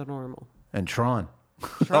then the normal. And Tron.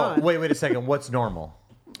 Tron. Oh, wait a second. What's normal?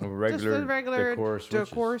 A Just regular, the regular decor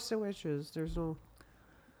switches. switches. There's no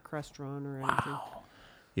Crestron or anything.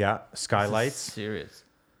 Yeah, skylights. Serious.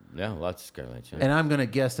 Yeah, lots of skylights. Yeah. And I'm going to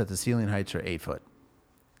guess that the ceiling heights are 8 foot.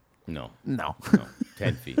 No, No.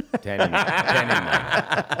 10 feet. 10 and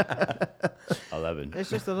 11. It's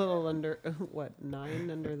just a little under, 9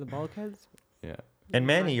 under the bulkheads? Yeah. And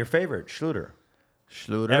Manny, your favorite, Schluter.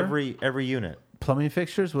 Schluter. Every unit. Plumbing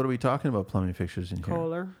fixtures? What are we talking about plumbing fixtures in here?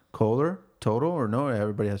 Kohler. Kohler? Total or no?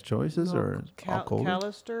 Everybody has choices or all Kohler?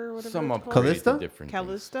 Callister, whatever Some it's called. upgrade Callista? to different things.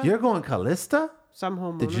 Callista? You're going Callista? Some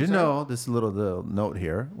homeowners Did you are. know this little note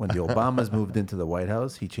here? When the Obamas moved into the White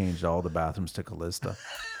House, he changed all the bathrooms to Callista.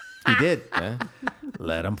 He did. Yeah?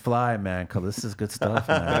 Let him fly, man. Callista's good stuff,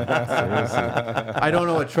 man. Seriously. I don't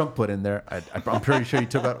know what Trump put in there. I'm pretty sure he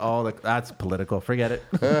took out all the. That's political. Forget it.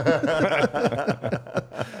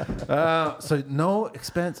 So no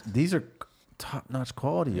expense. These are top-notch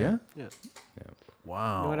quality, yeah? Yeah.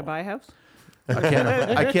 Wow. You want to buy a house?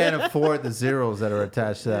 I can't afford the zeros that are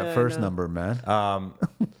attached to that Yeah, first no. number, man.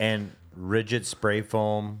 And rigid spray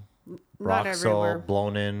foam, Not everywhere. Roxol,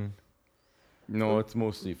 blown in, No, it's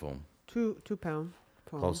mostly foam. 2 pound.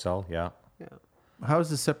 foam. closed cell, yeah. Yeah. How is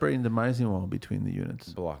this separating the mising wall between the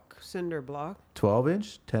units? Block. Cinder block. 12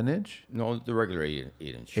 inch, 10 inch, No, the regular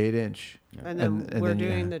 8-inch. 8 inch. And then And we're then you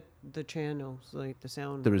doing have- the channels, like the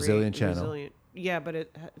sound. The resilient channel. Resilient. Yeah, but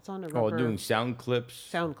it's on a Oh, rubber doing sound clips.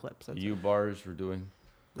 sound clips. That's it. U-bars we're doing.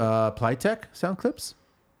 Plytech sound clips?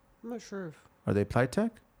 I'm not sure if Are they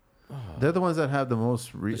Plytech? They're the ones that have the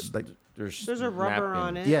most there's a rubber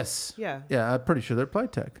on it. Yes. Yeah. Yeah, I'm pretty sure they're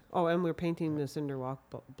Plytech. Oh, and we're painting the cinder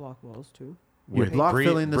block walls too. You're block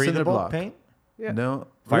filling the cinder breathable block. paint? Yeah. No.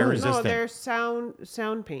 Fire Really? resistant. No, they're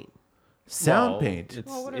sound paint. Sound Well, paint. It's,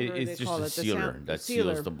 Well, whatever it's they just call a it, the sealer sound- that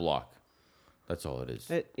sealer. seals the block. That's all it is.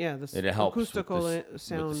 The It helps with acoustical this-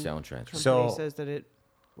 sound. with the sound transfer. Company So- says that it.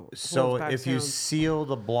 So holds back if you sound. seal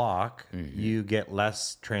the block, you get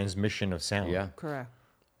less transmission of sound. Yeah. Correct.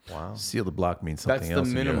 Wow. Seal the block means That's something the else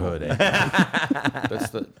in your minimum. hood. Eh?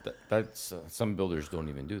 That's some builders don't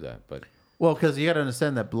even do that, but Well, because you got to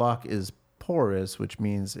understand that block is porous, which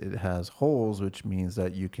means it has holes, which means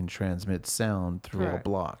that you can transmit sound through Correct. a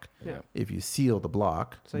block. Yeah. If you seal the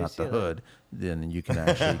block, So you not the seal it. hood, then you can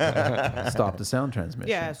actually stop the sound transmission.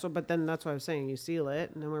 Yeah. So, but then that's what I was saying. You seal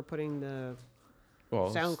it, and then we're putting the well,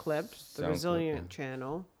 sound clips, the sound resilient clip,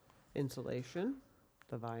 channel, insulation,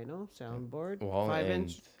 the vinyl, soundboard, Well, 5-inch and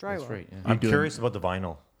drywall. That's right. Yeah. I'm doing- curious about the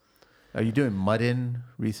vinyl. Are you doing mud-in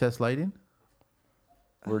recessed lighting?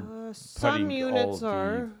 We're Some putting units all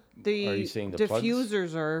are. The Are you saying the plugs?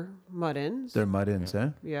 diffusers are mud-ins. They're mud-ins, eh?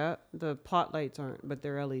 Yeah, the pot lights aren't, but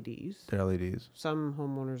they're LEDs. They're LEDs. Some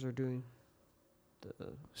homeowners are doing the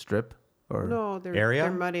Strip? Or no, they're Area?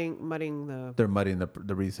 they're mudding the they're mudding the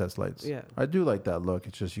recessed lights. Yeah. I do like that look.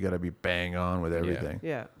 It's just you got to be bang on with everything.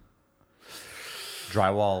 yeah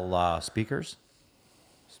Drywall speakers.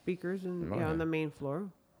 speakers and Oh, on yeah. the main floor.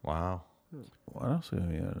 Wow. What else are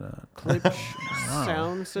we in that? Klipsch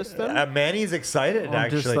sound system. Manny's excited, I'm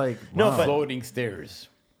actually. just like, no, wow. but floating stairs.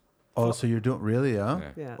 Oh, so you're doing really, huh?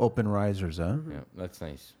 Yeah. Yeah. Open risers, huh? Yeah, that's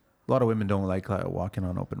nice. A lot of women don't like walking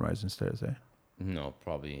on open rising stairs, eh? No,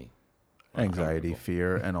 probably. Anxiety, uncomfortable.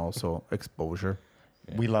 fear, and also exposure.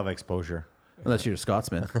 we love exposure. Unless you're a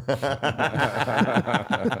Scotsman.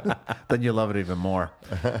 Then you love it even more.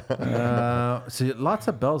 So lots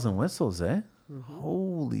of bells and whistles, eh?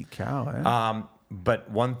 Holy cow, eh? But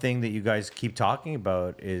one thing that you guys keep talking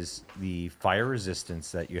about is the fire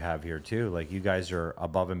resistance that you have here too. Like you guys are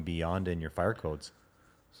above and beyond in your fire codes.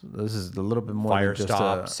 So this is a little bit more Fire than just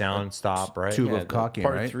stop, a sound stop, right? tube Yeah, of caulking,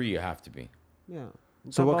 part right? 3, you have to be. Yeah.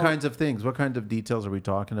 So what Double- kinds of things, what kind of details are we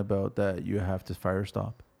talking about that you have to fire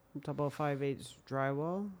stop? double 5/8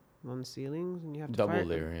 drywall on the ceilings, and you have to Double fire,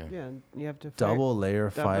 layer, yeah. Yeah, you have to fire, Double layer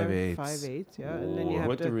double 5/8. 5/8, yeah, and then you have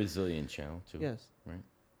With to the resilient channel, too. yes, Right.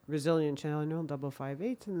 resilient channel, double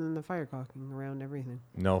 5/8, and then the fire caulking around everything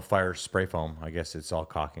No fire spray foam. I guess it's all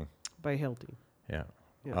caulking. by Hilti. Yeah.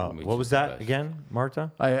 Yeah. Which What is was the that best. again,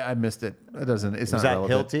 Marta? I missed it. It doesn't. It's Was not that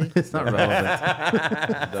relevant. Hilti? It's not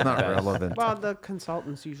relevant. It's not relevant. Well, the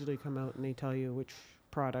consultants usually come out and they tell you which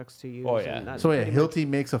products to use. Oh, and yeah. that's So yeah, pretty much- Hilti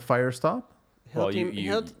makes a fire stop. Well, Hilti,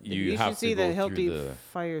 you should have see to the go through Hilti the-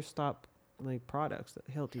 fire stop like products that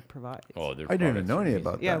Hilti provides. Oh, their I didn't even products know are any amazing.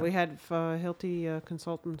 about Yeah, that. we had Hilti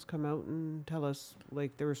consultants come out and tell us,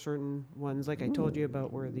 like, there were certain ones, like I told you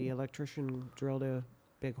about, where the electrician drilled a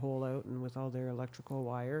big hole out and with all their electrical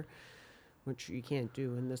wire, which you can't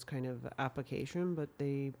do in this kind of application, but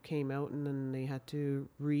they came out and then they had to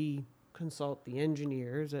re-consult the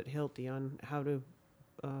engineers at Hilti on how to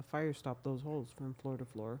fire stop those holes from floor to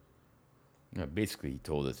floor. Yeah, basically, he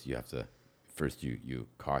told us you have to first you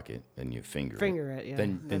cock it, then you finger It, yeah.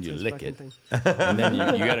 Then That's you his lick fucking it. thing. And then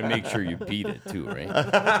you got to make sure you beat it too, right? You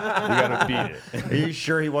got to beat it. Are you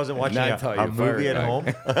sure he wasn't watching Not a, how a you fire movie at guy. home?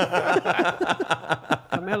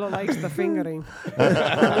 Camilla likes the fingering on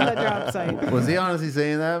the job site. Was he honestly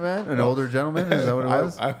saying that, man? An older gentleman? Is that what it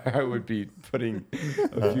was? I would be putting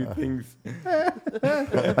a few things.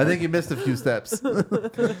 I think you missed a few steps. I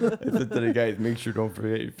said to the guys, make sure don't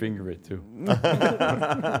forget you finger it too.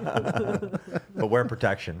 But wear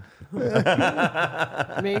protection.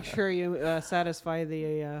 Make sure you satisfy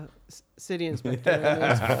the city inspector. And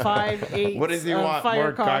there's 5/8 What does he of want? fire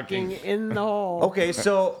More caulking caulking. in the hole. Okay,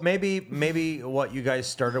 so maybe what you guys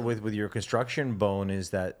started with your construction bone is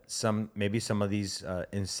that some of these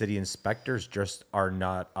in city inspectors just are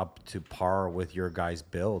not up to par with your guys'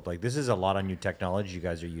 build. Like this is a lot of new technology you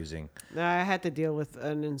guys are using. I had to deal with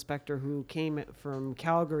an inspector who came from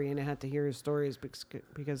Calgary, and I had to hear his stories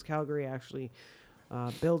because Calgary actually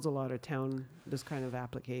builds a lot of this kind of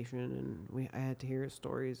application, and I had to hear his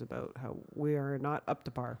stories about how we are not up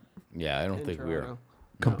to par. Yeah, I don't in think we are. Toronto.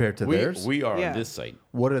 Compared to theirs? We are Yeah. on this site.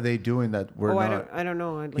 What are they doing that we're not? I don't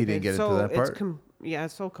know. He didn't get into that part? Yeah,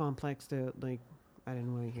 it's so complex to I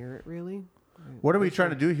didn't want to hear it really. What are we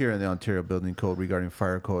trying to do here in the Ontario Building Code regarding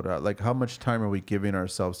fire code? Like, how much time are we giving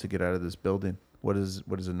ourselves to get out of this building? What is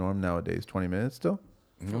the norm nowadays? 20 minutes still?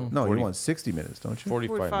 No, 40 you want 60 minutes, don't you?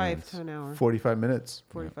 45 minutes. to an hour. 45 minutes.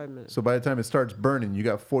 45 minutes. So by the time it starts burning, you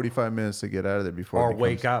got 45 minutes to get out of there before Or it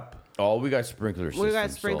wake becomes- up. Oh, we got sprinkler systems. We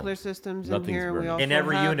got so sprinkler systems in nothing's here. And we burning. also In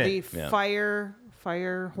every have unit. the Yeah. fire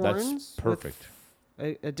That's horns. perfect.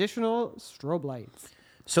 With additional strobe lights.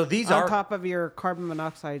 So these On are top of your carbon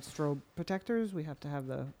monoxide strobe protectors, we have to have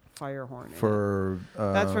the fire horn. in it. for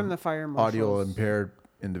That's from the fire marshals. audio impaired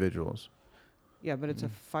individuals. Yeah, but it's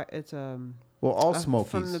it's Well, all from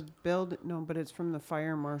smokies. the but it's from the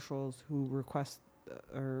fire marshals who request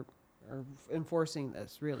or are enforcing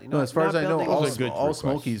this. Really, No, not- as far as not I know, building- Those are good all requests.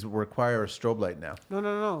 smokies require a strobe light now.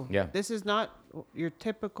 No. Yeah. This is not your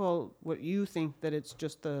typical, what you think that it's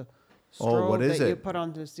just a Oh, strobe what is that you it? put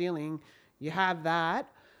onto the ceiling. You have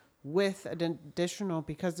that with an additional,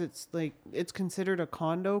 because it's considered a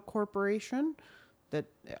condo corporation, that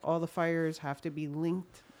all the fires have to be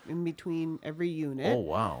linked in between every unit. Oh,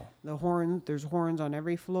 wow. There's horns on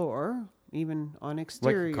every floor, even on Like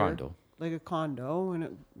exterior. a condo. like a condo, and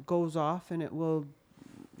it goes off, and it will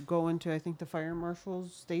go into, I think, the fire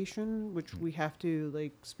marshal's station, which we have to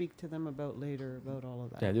like speak to them about later about all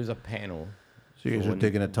of that. Yeah, there's a panel. So you guys are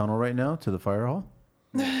digging a tunnel right now to the fire hall?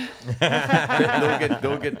 They'll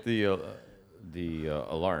get the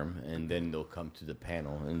alarm, and then they'll come to the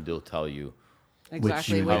panel, and they'll tell you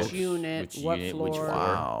Exactly unit? which unit, Which what unit, floor. which floor.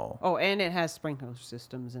 Wow. Oh, and it has sprinkler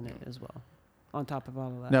systems in it as well, on top of all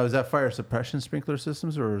of that. Now, is that fire suppression sprinkler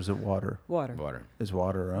systems or is it water? Water. water. It's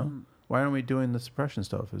water, huh? Why aren't we doing the suppression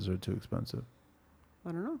stuff? Is it too expensive?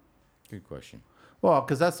 I don't know. Good question. Well,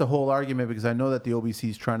 because that's the whole argument, because I know that the OBC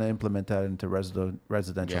is trying to implement that into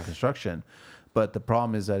residential Yeah. construction. But the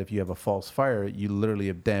problem is that if you have a false fire, you literally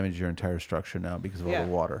have damaged your entire structure now because of all Yeah.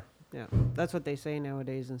 the water. Yeah, that's what they say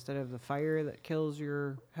nowadays. Instead of the fire that kills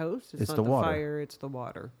your house, it's It's not the the water. fire, it's the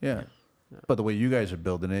water. Yeah. But the way you guys are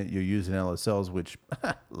building it, you're using LSLs, which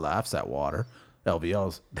laughs at water.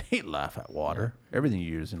 LVLs, they laugh at water. Everything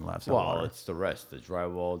you're using laughs at Well, water. it's the rest, the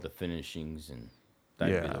drywall, the finishings, and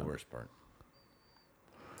that'd be Yeah. the worst part.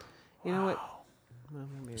 You know what? Well,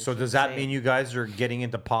 maybe I So shouldn't does that say mean it. you guys are getting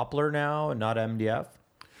into poplar now and not MDF?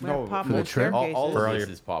 Well, popular the trim? staircases. All For of all this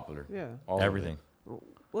your- is popular. Yeah. All of it. Everything.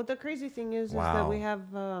 Well, the crazy thing is that Wow. we have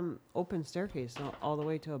open staircase all the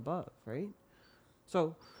way to above, right?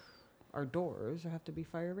 So our doors have to be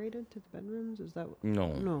fire rated to the bedrooms. Is that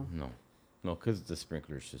No, No. no, because it's the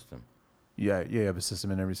sprinkler system. Yeah, you have a system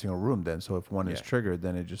in every single room then. So if one is Yeah. triggered,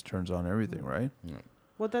 then it just turns on everything, right?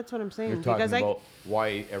 Well, that's what I'm saying. You're talking because about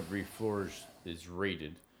why every floor is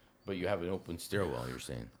rated, but you have an open stairwell. You're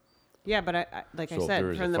saying. yeah, but I like So I if said,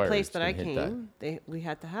 there is a from the fire, place it's that I gonna hit that. came, we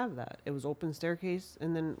had to have that. It was open staircase,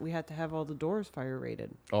 and then we had to have all the doors fire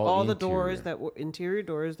rated. All the doors interior. that were interior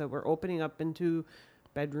doors that were opening up into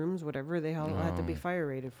bedrooms, whatever, they all had to be fire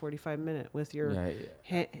rated 45-minute with your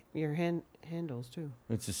Yeah, your handles too.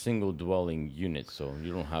 it's a single dwelling unit, so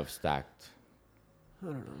you don't have stacked.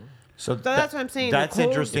 So that's what I'm saying. the That's code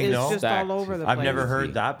interesting, is though. just Stacked. all over the I've place. never heard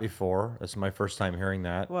See. that before. That's my first time hearing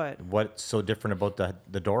that. What? What's so different about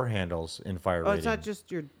the door handles in fire Oh, rating? it's not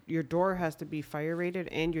just your door has to be fire rated,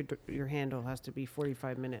 and your handle has to be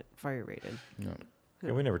 45-minute fire rated. No.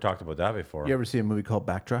 Yeah, we never talked about that before. You ever see a movie called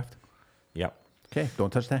Backdraft? Yep. Okay, don't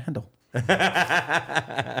touch that handle.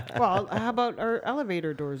 Well, how about our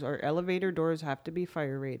elevator doors? Our elevator doors have to be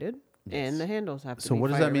fire rated, and the handles have to So be what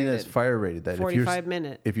does fire that mean rated. that's fire rated? That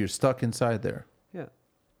 45-minute. if you're stuck inside there, Yeah.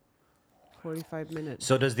 45 minutes.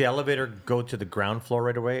 So does the elevator go to the ground floor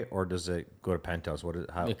right away, or does it go to penthouse? What is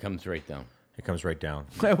how It comes right down. it comes right down?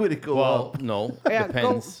 why would it go Well, up? no, Yeah, go-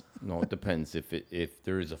 depends. No, it depends. If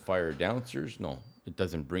there is a fire downstairs, no, it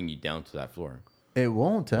doesn't bring you down to that floor. It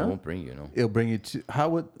won't, It huh? won't bring you. No. It'll bring you to how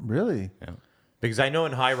would really? Yeah. Because I know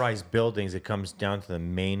in high-rise buildings it comes down to the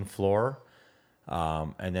main floor,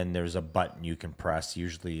 and then there's a button you can press.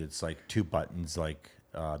 Usually it's like two buttons, like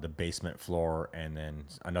the basement floor, and then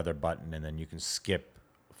another button, and then you can skip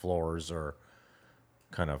floors or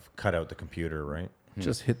kind of cut out the computer, right?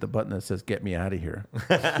 Just hit the button that says "Get me out of here."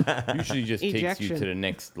 Usually just takes you Ejection. to the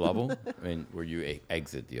next level, and where you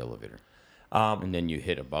exit the elevator, and then you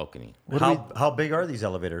hit a balcony. How big are these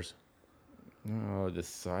elevators? Oh, the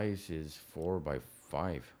size is 4 by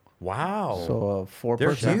 5. Wow. So four They're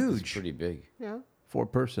person, huge. It's pretty big. Yeah. 4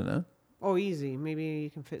 person, huh? Oh, easy. Maybe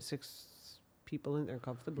you can fit 6 people in there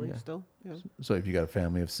comfortably still. Yeah. So if you got a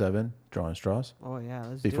family of 7 drawing straws Oh, yeah.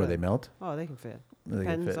 Let's before do they it. melt, Oh, they can fit. They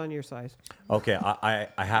can Depends fit. on your size. Okay, I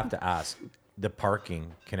have to ask, the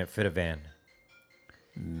parking, can it fit a van?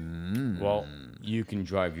 Well, you can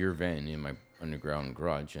drive your van in my underground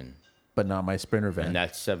garage, but not my Sprinter van. and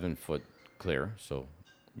that's 7 foot clear. So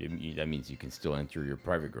that means you can still enter your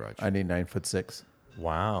private garage. I need 9'6".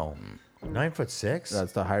 Wow. 9'6".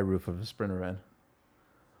 That's the high roof of a Sprinter van.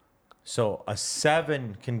 So a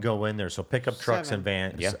 7 can go in there. So pickup trucks 7. and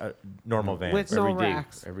vans, Yeah. Normal vans. With no every day.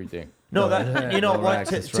 racks. Every day. No, that you know No what? racks,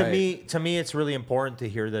 To, that's to right. me, it's really important to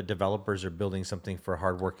hear that developers are building something for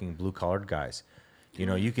hardworking blue collared guys. You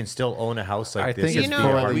know, you can still own a house like I this. think and it's be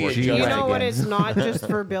a for hardworking the G guy. You know what? wagons. It's not just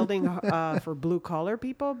for building for blue collar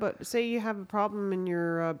people, but say you have a problem in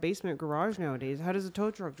your basement garage nowadays. How does a tow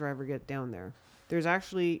truck driver get down there? There's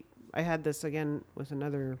actually, I had this again with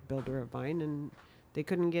another builder of mine, and they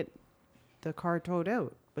couldn't get the car towed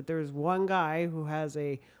out. But there's one guy who has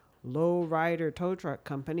a low rider tow truck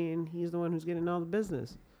company, and he's the one who's getting all the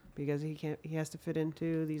business. because he has to fit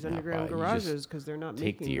into these underground but you garages because they're not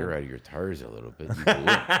Take making the air them. out of your tires a little bit. You do it. What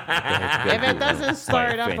the heck's If gotta it do? doesn't start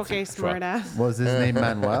Buy a up, fancy okay, truck. smart ass. Was his name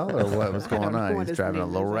Manuel or what was I don't going know on? what He's his driving a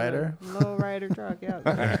name is. lowrider. Lowrider truck,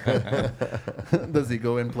 yeah. Does he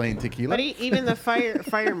go in playing tequila? But even the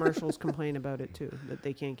fire marshals complain about it too, that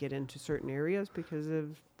they can't get into certain areas because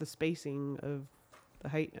of the spacing of the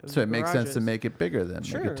height of So it makes sense to garages. make it bigger then, make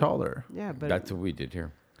Sure. it taller. Yeah, but That's what we did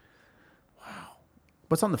here.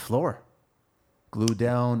 What's on the floor? Glued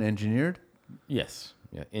down, engineered? Yes.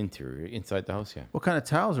 Yeah. Interior, inside the house. Yeah. What kind of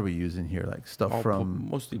tiles are we using here? Like stuff All from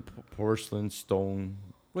mostly porcelain, stone,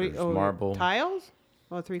 what do there's you, marble. tiles?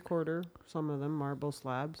 Well, 3/4. Some of them marble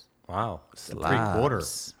slabs. Wow.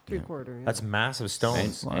 slabs. 3/4. Yeah. That's massive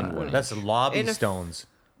stones. And 1 That's inch. lobby And if- stones.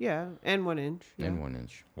 Yeah, and 1 inch. Yeah. And 1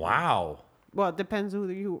 inch. Wow. Well, it depends who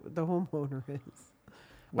the homeowner is.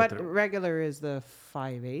 But regular is the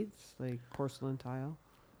 5/8, like porcelain tile.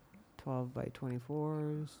 12 by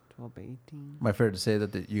 24s, 12 by 18. Am I fair to say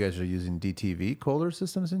that you guys are using DTV colder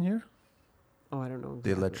systems in here? Oh, I don't know. The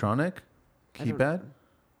exactly. electronic I don't- keypad?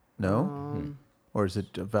 No? Um, Or is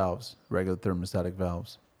it valves, regular thermostatic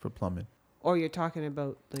valves for plumbing? Oh, you're talking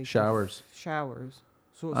about like Showers. Showers.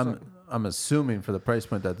 So, I'm assuming for the price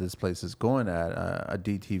point that this place is going at, a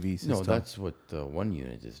DTV system. No, that's what one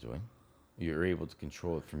unit is doing. You're able to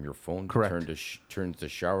control it from your phone. Correct. Turns the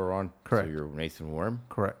shower on. Correct. So you're nice and warm.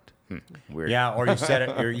 correct. Weird. Yeah, or you set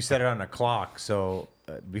it, or you set it on a clock, so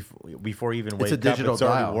before you even wake a up, digital it's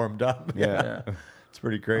already dial. warmed up. Yeah, it's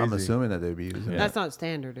pretty crazy. I'm assuming that they'd be using it. that's not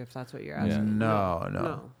standard if that's what you're Yeah. asking.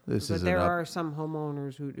 No. This but is there an are some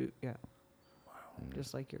homeowners who do, yeah.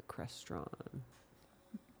 Just like your Crestron.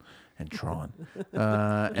 and Tron.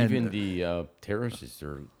 Even the terraces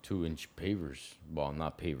are 2-inch pavers. Well,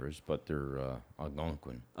 not pavers, but they're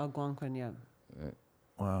Algonquin. Algonquin, yeah.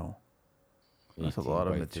 Wow. That's a 18 lot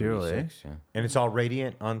of by material, 36, yeah. And it's all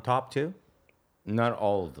radiant on top too. Not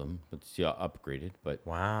all of them, but yeah, upgraded. But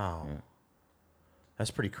Wow, Yeah. that's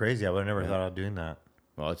pretty crazy. I would have never thought of doing that.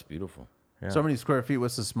 well, it's beautiful. Yeah. So many square feet?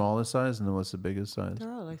 What's the smallest size and then what's the biggest size? They're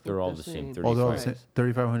all, I think, They're all the same, Oh, they're all 35.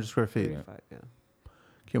 3,500 square feet. 35, yeah.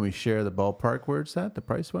 Can we share the ballpark where it's at, the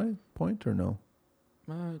price point, or no?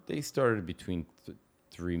 They started between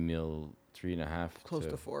 3 mil, 3.5 Close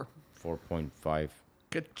to 4. 4.5.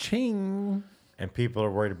 Ka-ching! And people are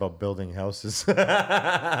worried about building houses.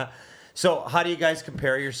 So, how do you guys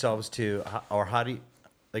compare yourselves to, or how do you,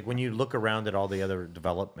 like, when you look around at all the other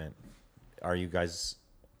development, are you guys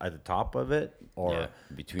at the top of it, or Yeah,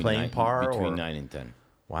 between playing par? between or? 9 and 10.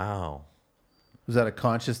 Wow. Was that a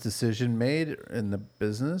conscious decision made in the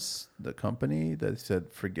business, the company, that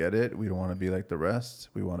said, forget it, we don't want to be like the rest,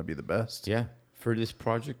 we want to be the best? Yeah, for this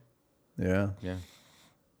project, Yeah. yeah.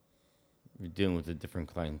 We're dealing with a different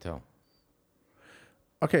clientele.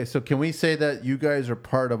 Okay, so can we say that you guys are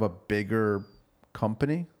part of a bigger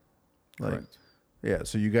company? Like, Correct. yeah,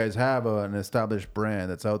 so you guys have an established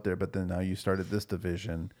brand that's out there, but then now you started this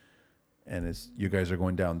division, and you guys are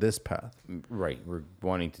going down this path. Right, we're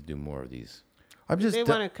wanting to do more of these. I'm just They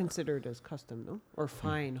want to consider it as custom, no? Or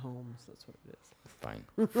fine homes. That's what it is.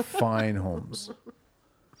 Fine. fine homes.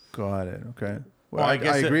 Got it. Okay. Well, I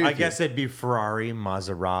guess agree. I with guess it'd be Ferrari,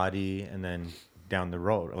 Maserati, and then down the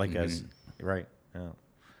road, like as right. Yeah,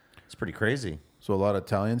 it's pretty crazy. you. So a lot of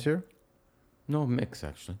Italians here, No, mix,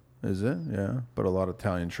 actually. is it? Yeah, but a lot of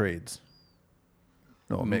Italian trades.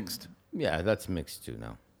 No, mixed. Yeah, that's mixed too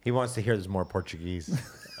now. He wants to hear there's more Portuguese.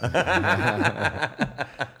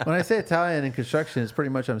 When I say Italian in construction, it's pretty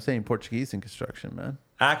much I'm saying Portuguese in construction, man.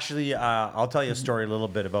 Actually, I'll tell you a story a little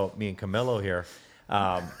bit about me and Camilo here.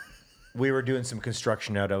 We were doing some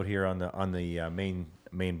construction out here on the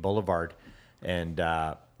main boulevard, and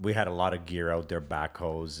we had a lot of gear out there,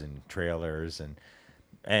 backhoes and trailers,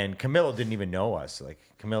 and Camilo didn't even know us. Like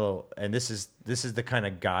Camilo, and this is the kind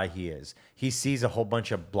of guy he is. He sees a whole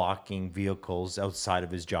bunch of blocking vehicles outside of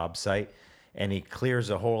his job site, and he clears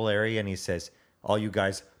a whole area, and he says, "All you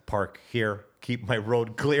guys park here, keep my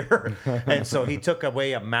road clear." And so he took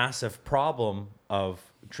away a massive problem of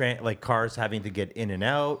like cars having to get in and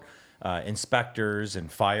out, inspectors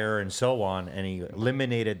and fire and so on, and he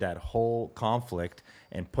eliminated that whole conflict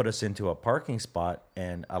and put us into a parking spot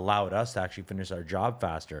and allowed us to actually finish our job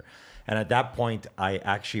faster. And at that point, I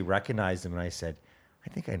actually recognized him, and I said, "I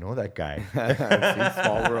think I know that guy." See,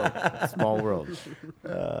 small world. Small world.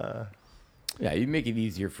 Yeah, you make it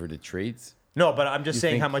easier for the trades. No, but I'm just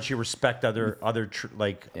saying think- how much you respect other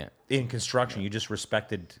Yeah. in construction. You just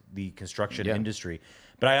respected the construction Yeah. industry.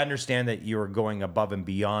 But I understand that you were going above and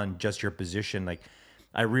beyond just your position. Like,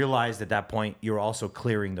 I realized at that point you were also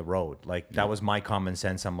clearing the road. Like, that was my common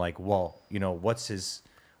sense. I'm like, well, what's his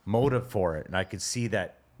motive for it, and I could see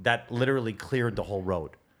that literally cleared the whole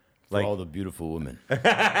road. For all the beautiful women. And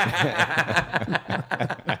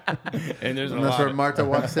there's And that's where Marta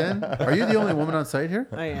walks in. Are you the only woman on site here?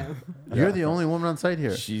 I am. You're the only woman on site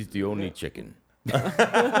here. She's the only chicken.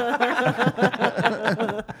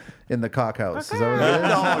 In the cock house. Is that what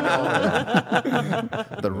it is?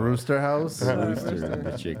 No. The rooster house.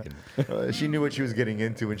 The chicken. She knew what she was getting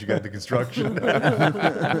into when she got into construction.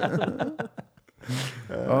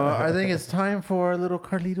 I think it's time for a little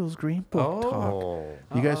Carlito's Green Book talk.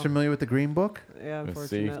 You guys familiar with the Green Book? Yeah,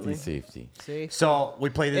 unfortunately. Safety. Safe. So we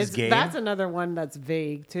play this game. That's another one that's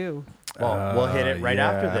vague too. Well, we'll hit it right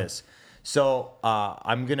after yeah. this. So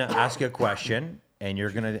I'm gonna ask you a question, and you're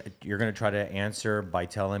gonna try to answer by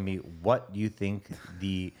telling me what you think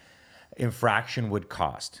the infraction would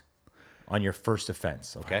cost on your first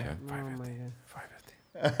offense. Okay. Oh my God.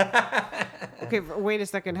 Okay, wait a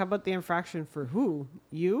second. How about the infraction for who?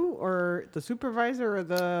 You or the supervisor or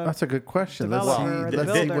the? That's a good question. Let's Developer or see. the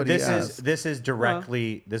Let's see builder. what he This asks. is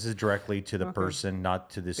directly to the person, not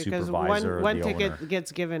to the Because supervisor or one the owner. ticket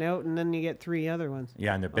gets given out, and then you get 3 other ones.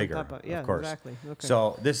 Yeah, and they're on bigger, top of yeah, course. exactly. Okay.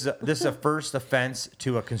 So this is a first offense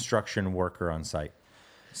to a construction worker on site.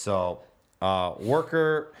 So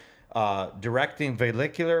worker directing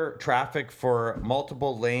vehicular traffic for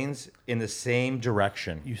multiple lanes in the same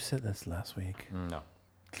direction. You said this last week. No.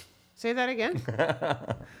 Say that again.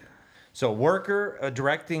 So worker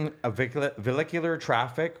directing a vehicular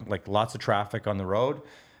traffic, like lots of traffic on the road,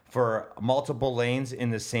 for multiple lanes in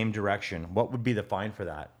the same direction. What would be the fine for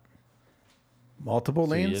that? Multiple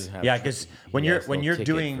lanes? Yeah, because when you're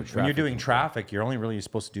doing traffic, you're only really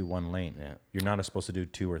supposed to do 1 lane. Yeah. You're not supposed to do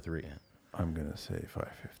 2 or 3. I'm gonna say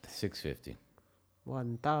 550. $650.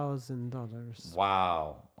 $1,000.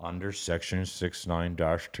 Wow. Under section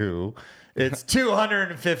 69-2, it's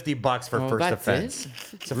 $250 for first that's offense. it?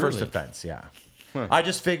 It's a first Really? offense, yeah. I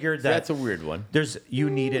just figured that That's a weird one. you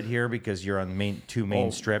need it here because you're on two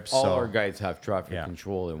main strips. All so our guys have traffic Yeah.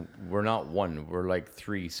 control, and we're not one. We're like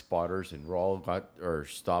 3 spotters, and we're all got our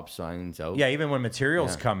stop signs out. yeah, even when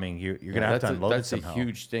material's coming, you're gonna have to unload it that's somehow. a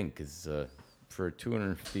huge thing because for a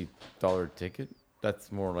 $250 ticket,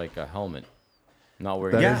 that's more like a helmet. Not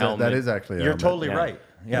wearing That a is helmet. that is actually. a You're helmet. totally Yeah. right.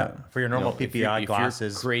 Yeah. For your normal If PPI you-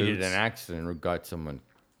 glasses, If you created boots. an accident or got someone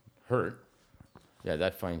hurt, yeah,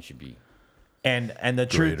 that fine should be. And the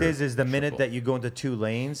truth Greater. is the minute Triple. that you go into 2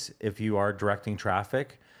 lanes, if you are directing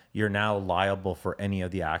traffic, you're now liable for any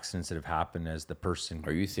of the accidents that have happened as the person.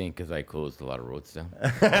 Are you saying because I closed a lot of roads down?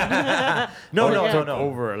 No, Took no.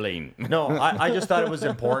 over a lane. No, I just thought it was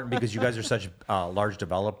important because you guys are such large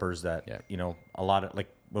developers that, Yeah. you know, a lot of,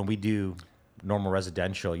 like, when we do normal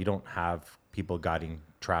residential, you don't have people guiding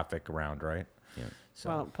traffic around, right? Yeah. So,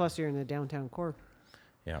 Well, plus you're in the downtown core.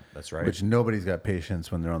 yeah, that's right. Which nobody's got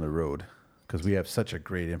patience when they're on the road because we have such a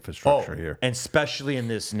great infrastructure here. And especially in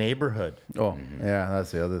this neighborhood. Oh, yeah,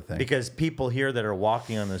 that's the other thing. Because people here that are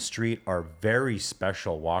walking on the street are very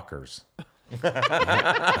special walkers.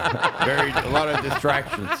 A lot of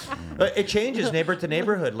distractions. But it changes neighborhood to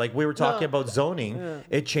neighborhood. Like we were talking about zoning,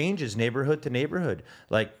 it changes neighborhood to neighborhood.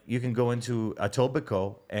 Like you can go into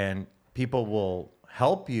Etobicoke and people will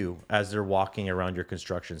help you as they're walking around your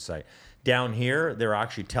construction site. Down here, they're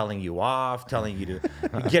actually telling you off, telling you to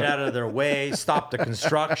get out of their way, stop the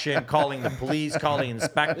construction, calling the police, calling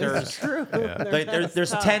inspectors. True. Like,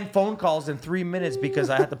 there's 10 phone calls in 3 minutes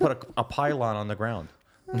because I had to put a pylon on the ground.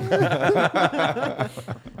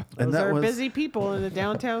 Those are busy people in the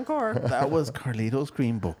downtown core. That was Carlito's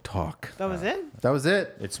Green Book talk. That was it? That was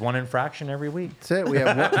it. It's 1 infraction every week. That's it. We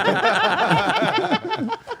have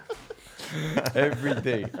one. Every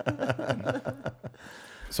day.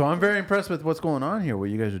 So I'm very impressed with what's going on here. What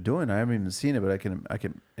you guys are doing. I haven't even seen it, but I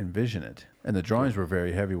can envision it. And the drawings were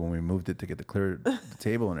very heavy when we moved it to get the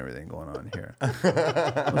table and everything going on here.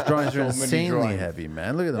 Those drawings are So many insanely drawings. heavy,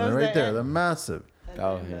 man. Look at them. Those They're right are- there. They're massive.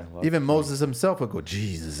 Oh yeah. Even Moses himself would go,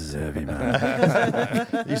 Jesus is heavy, man.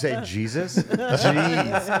 You say Jesus?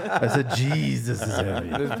 Jeez. I said, Jesus is heavy.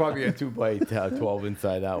 There's probably a 2x12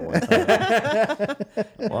 inside that one.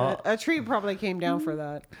 A tree probably came down for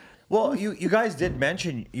that. Well, you guys did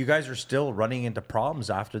mention you guys are still running into problems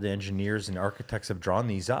after the engineers and architects have drawn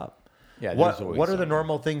these up. Yeah. What there's always are the something.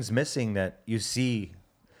 normal things missing that you see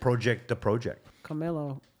project to project?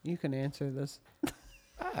 Camilo, you can answer this.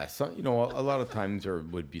 So, you know, a lot of times there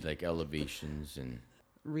would be like elevations and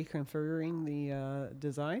Reconfiguring the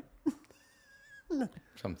design.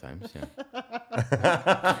 Sometimes, yeah.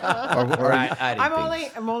 Or Adding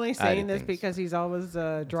I'm only saying Adding this things. because he's always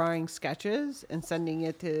drawing sketches and sending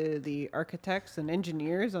it to the architects and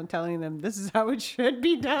engineers on telling them this is how it should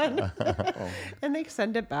be done. And they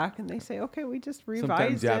send it back and they say, okay, we just revised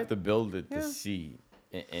Sometimes you it. have to build it Yeah. to see.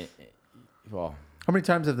 Well, how many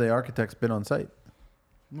times have the architects been on site?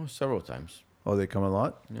 several times. Oh, they come a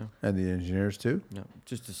lot? Yeah. And the engineers too? Yeah,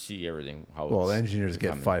 just to see everything. How Well, it's engineers get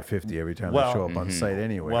coming. $550 every time Well, they show up on site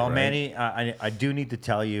anyway. Well, right? Manny, I do need to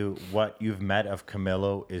tell you what you've met of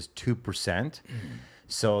Camilo is 2%.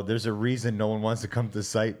 So there's a reason no one wants to come to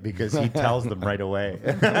site because he tells them right away.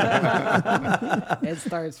 It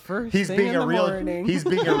starts first He's thing being in a the real morning. he's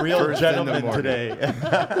being a real First thing in the gentleman morning.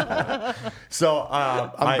 today. So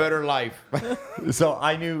I'm better life. So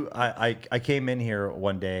I knew I came in here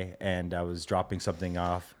one day and I was dropping something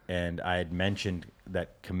off and I had mentioned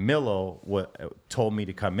that Camilo told me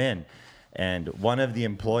to come in. And one of the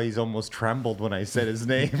employees almost trembled when I said his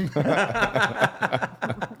name.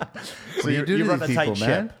 So What do you do to run these a tight people,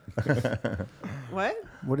 man? ship. What?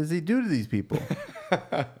 What does he do to these people?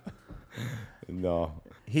 No.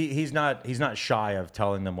 He's not shy of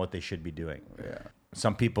telling them what they should be doing. Yeah.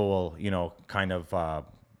 Some people will, kind of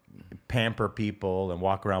pamper people and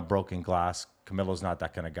walk around broken glass. Camilo's not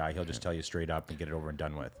that kind of guy. He'll just tell you straight up and get it over and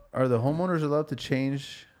done with. Are the homeowners allowed to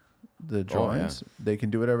change the drawings? They can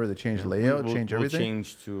do whatever. They change layout, change everything. We'll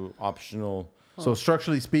change to optional. So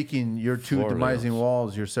structurally speaking, your two Floor demising layouts.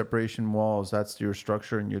 walls, your separation walls, that's your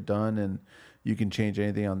structure and you're done and you can change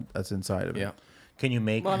anything that's inside of it. Yeah. Can you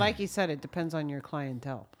make Well, like you said, it depends on your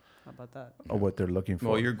clientele. How about that? Or what they're looking for.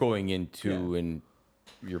 Well, you're going into and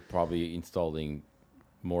you're probably installing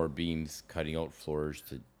more beams, cutting out floors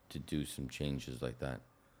to do some changes like that.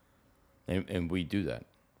 And we do that.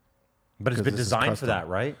 But it's 'Cause been this is designed for custom. that,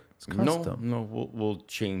 right? It's custom. No, we'll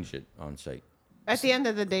change it on site. At the end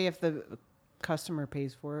of the day, if the customer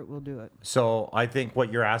pays for it, we'll do it. So I think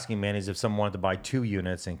what you're asking, man, is if someone wanted to buy 2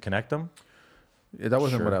 units and connect them. Yeah, that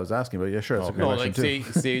wasn't what Sure. I was asking, but yeah, sure, that's a good No, question like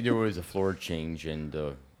too. say there was a floor change and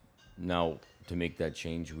now to make that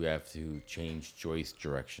change, we have to change joist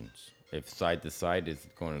directions. If side to side is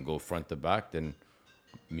going to go front to back, then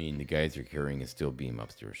me and the guys are carrying a steel beam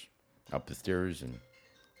upstairs, up the stairs and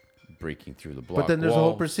breaking through the block But then there's a whole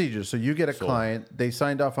walls. procedure. So you get a So- client, they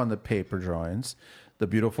signed off on the paper drawings, the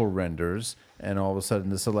beautiful renders, and all of a sudden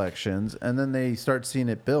the selections, and then they start seeing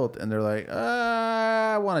it built, and they're like,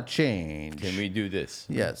 I want to change. Can we do this?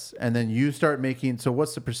 Yes. And then you start making, so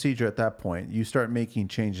what's the procedure at that point? You start making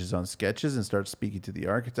changes on sketches and start speaking to the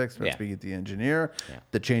architect, start Yeah. speaking to the engineer. Yeah.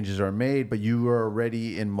 The changes are made, but you are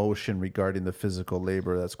already in motion regarding the physical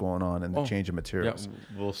labor that's going on and the change of Yeah, materials.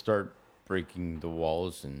 we'll start breaking the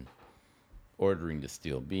walls and ordering the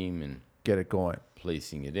steel beam and Get it going.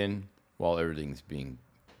 placing it in while everything's being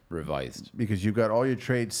revised. Because you've got all your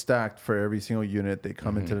trades stacked for every single unit. They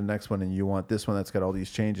come into the next one, and you want this one that's got all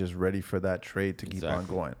these changes ready for that trade to keep on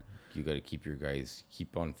Exactly. going. You got to keep your guys,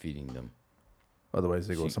 keep on feeding them. Otherwise,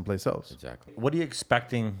 they go someplace else. Exactly. What are you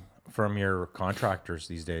expecting from your contractors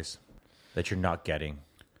these days that you're not getting?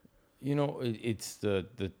 You know, it's the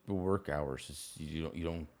work hours. It's,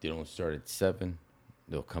 they don't start at 7.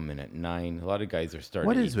 They'll come in at 9. A lot of guys are starting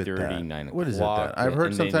What at is with 8:30, that? 9 o'clock. What is it that? I've heard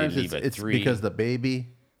and then they sometimes leave at it's 3. because the baby.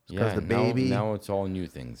 It's because Yeah, the baby. Now it's all new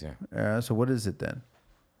things. Yeah. So what is it then?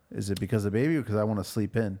 Is it because of the baby or because I want to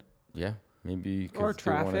sleep in? Yeah. Maybe Or because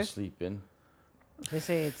they want to traffic. sleep in. They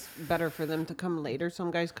say it's better for them to come later.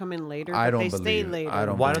 Some guys come in later, I but don't they stay believe. later. I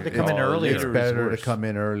don't. Why don't believe they come in it's- earlier? It's Later is better to worse. come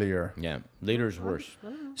in earlier. Yeah. Later is worse.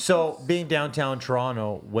 So, being downtown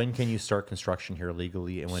Toronto, when can you start construction here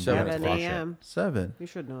legally, and when do you have to 7 flush it? a.m. 7. You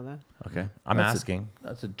should know that. Okay, I'm That's asking.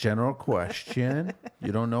 That's a general question.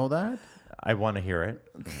 You don't know that? I want to hear it.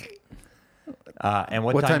 And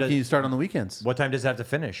What time can you start on the weekends? What time does it have to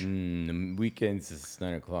finish? The weekends is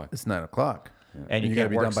 9 o'clock. It's 9 o'clock. And you gotta can't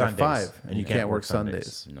be work done Sundays. by 5. And you can't work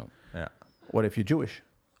Sundays. No. Yeah. What if you're Jewish?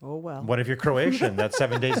 Oh well. What if you're Croatian? That's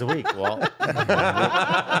 7 days a week. Well,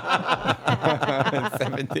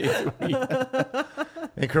 7 days a week.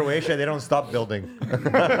 In Croatia, they don't stop building. You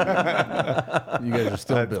guys are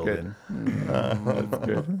still building. That's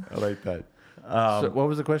good. I like that. So what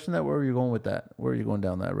was the question? Where were you going with that? Where are you going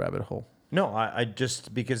down that rabbit hole? No, I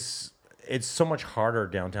just because it's so much harder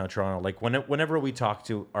downtown Toronto. Like whenever we talk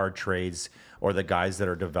to our trades or the guys that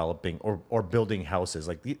are developing or building houses,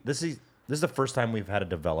 like this is the first time we've had a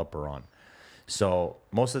developer on. So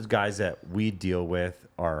most of the guys that we deal with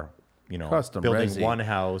are, Custom, building resi. one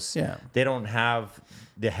house. Yeah. They don't have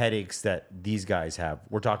the headaches that these guys have.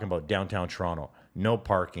 We're talking about downtown Toronto. no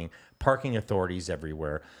parking, parking authorities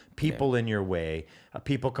everywhere, people in your way,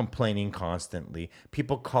 people complaining constantly,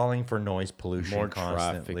 people calling for noise pollution More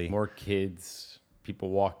constantly. traffic, more kids, people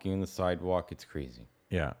walking on the sidewalk. It's crazy.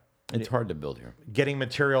 Yeah. It's hard to build here. Getting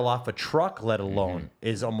material off a truck, let alone,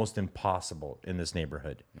 is almost impossible in this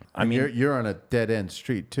neighborhood. I mean, you're on a dead end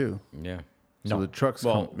street too, Yeah. so the trucks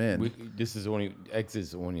come in. This is only exit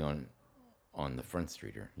is only on the front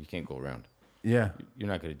street here. You can't go around. Yeah. You're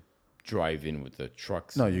not going to drive in with the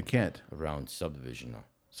trucks. No, you can't. Around subdivision. No.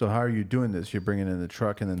 So how are you doing this? You're bringing in the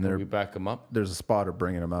truck, and then We back them up. there's a spotter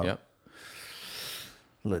bringing them out. Yep.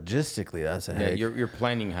 Logistically, that's a Yeah. heck. Your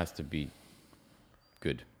planning has to be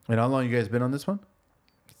good. And how long you guys been on this one?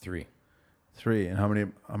 3. 3. And how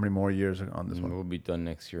many more years are on this one? We'll be done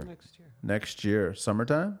next year. Next year, Next year,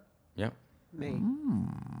 summertime. Yep. May.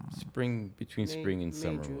 Spring between May- spring and May,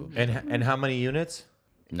 summer. June. Will be And how many units?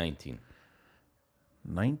 19.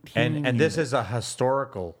 19. And this is a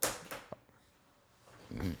historical.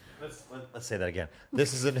 Let's say that again.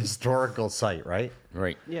 This is an historical site, right?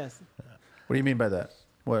 Right. Yes. What do you mean by that?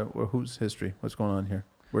 Whose history? What's going on here?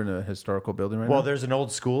 We're in a historical building right Well, now. there's an old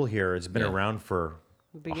school here. It's been Yeah. around for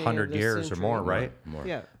Beginning of 100 this years or century. more, right? More.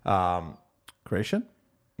 Yeah. Creation?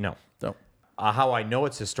 No. No. How I know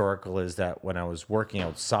it's historical is that when I was working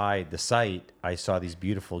outside the site, I saw these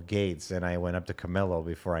beautiful gates, and I went up to Camillo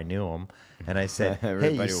before I knew him, and I said, "Hey, you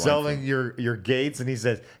Everybody wants selling your gates?" And he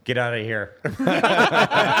says, "Get out of here!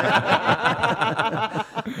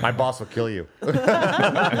 My boss will kill you." We're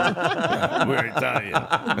Italian.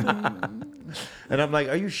 And I'm like,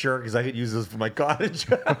 "Are you sure? Because I could use this for my cottage."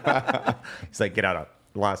 He's like, "Get out!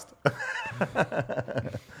 Lost."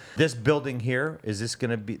 This building here, is this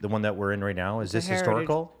going to be the one that we're in right now? Is this Heritage-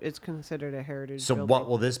 historical? It's considered a heritage. So building. what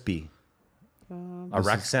will this be? A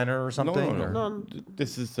rec center or No, something? no, or- no. No.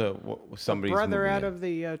 This is somebody's brother moving out in. of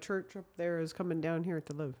the church up there is coming down here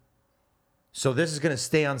to live. So this is going to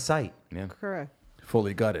stay on site. Yeah. Correct.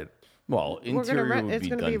 Fully gutted. Well, We're gonna interior would it's be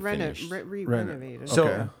going to done be finished. renovated. So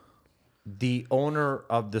Okay. the owner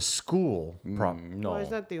of the school, No. Well,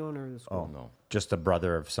 he's not the owner of the school. No. just a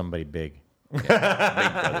brother of somebody big. Big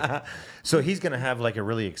brother. So he's going to have like a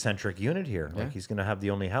really eccentric unit here. Like he's going to have the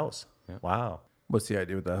only house. Wow. What's the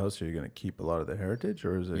idea with the house? Are you going to keep a lot of the heritage,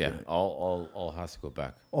 or is it? Yeah. gonna- All has to go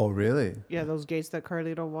back. Oh, really? Yeah, those gates that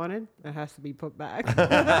Carlito wanted, it has to be put back.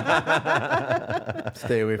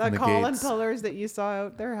 Stay away The from the column gates. pillars that you saw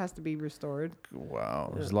out there has to be restored.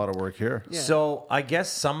 Wow, there's a lot of work here. Yeah. So I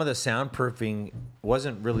guess some of the soundproofing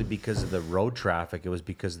wasn't really because of the road traffic. It was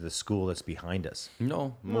because of the school that's behind us.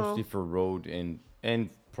 No, mostly for road and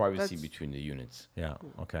privacy That's- between the units. Yeah.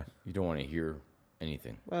 Okay. You don't want to hear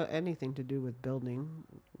anything. Well, anything to do with building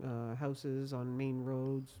houses on main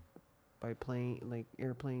roads, by plane, like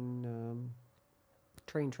airplane,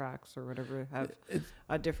 train tracks or whatever, have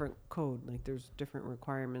a different code. Like there's different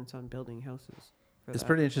requirements on building houses. for It's that,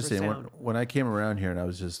 pretty for interesting. When, sound. when I came around here and I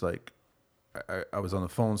was just like, I was on the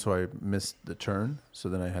phone, so I missed the turn. So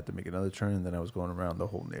then I had to make another turn, and then I was going around the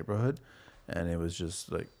whole neighborhood, and it was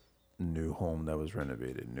just like new home that was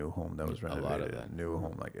renovated, new home that was A lot of renovated, that. new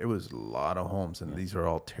home. Like it was a lot of homes, and these are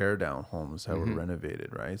all tear down homes that were renovated,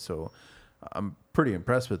 right? So I'm pretty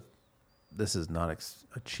impressed with. This is not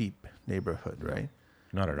a cheap neighborhood, right?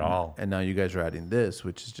 Not at all. And now you guys are adding this,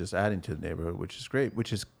 which is just adding to the neighborhood, which is great.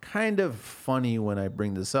 Which is kind of funny when I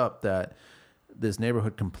bring this up that this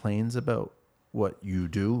neighborhood complains about what you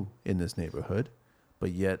do in this neighborhood,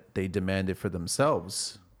 but yet they demand it for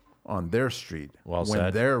themselves on their street Well when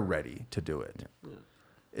said. they're ready to do it.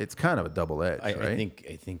 It's kind of a double edge, I right?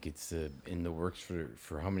 think it's in the works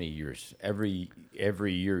for how many years? Every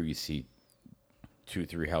year you see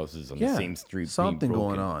 2-3 houses on the same street. something being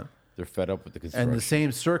going broken. on. They're fed up with the construction. And the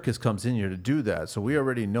same circus comes in here to do that. So we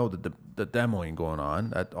already know that the demoing going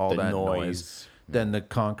on, that all The that noise, noise. then the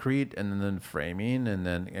concrete, and then framing, and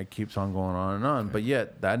then it keeps on going on and on. But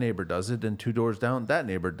yet that neighbor does it, and 2 doors down, that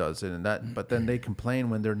neighbor does it, and that. But then they complain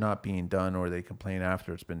when they're not being done, or they complain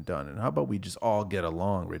after it's been done. And how about we just all get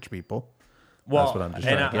along, rich people? That's what I'm just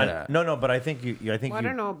trying to get at. No, but I think I think Well, I you,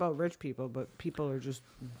 don't know about rich people, but people are just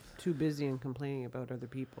too busy and complaining about other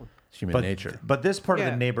people. It's human but, nature. But this part of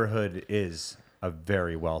Yeah. the neighborhood is a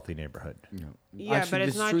very wealthy neighborhood. Yeah, Actually, but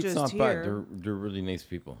it's the not street's just not here. bad. They're really nice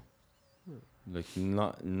people. Like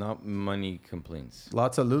not money complaints.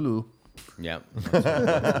 Lots of Lulu. Yeah.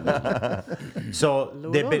 So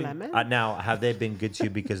they've been Lululemon? now. Have they been good to you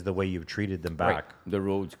because of the way you've treated them back? Right. The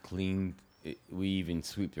roads cleaned. We even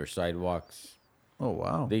sweep their sidewalks. Oh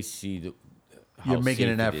wow! They see how You're making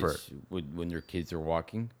safe an it is effort. when their kids are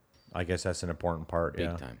walking. I guess that's an important part. Big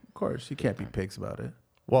yeah. time. Of course, you can't be pigs about it.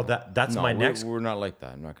 Well, that's No, my we're- next. We're not like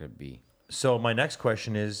that. I'm not going to be. So my next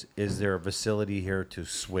question is there a facility here to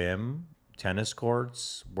swim, tennis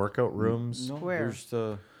courts, workout rooms? No, Where? there's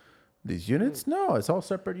the These units? No, it's all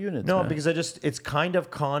separate units. No, man. because it's kind of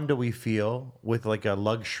condo-y feel with like a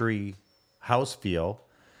luxury house feel.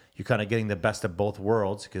 You're kind of getting the best of both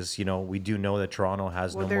worlds because, we do know that Toronto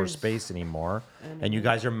has Well, no more there's- space anymore. And you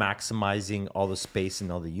guys are maximizing all the space in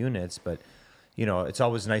all the units. But, it's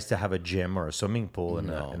always nice to have a gym or a swimming pool in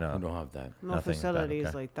no, a we don't have that. No Nothing like that, facilities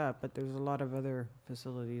okay. like that, but there's a lot of other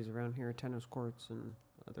facilities around here, tennis courts and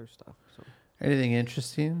other stuff. So Anything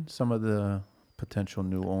interesting? Some of the potential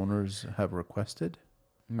new owners have requested.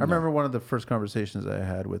 I remember one of the first conversations I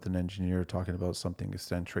had with an engineer talking about something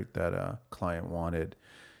eccentric that a client wanted.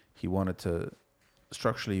 He wanted to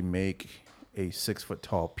structurally make a 6-foot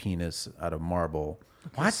tall penis out of marble.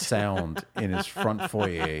 What sound in his front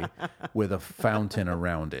foyer with a fountain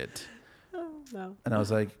around it? no. And I was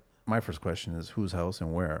like, my first question is whose house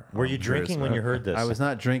and where? Were you I'm curious. drinking when you heard this? I was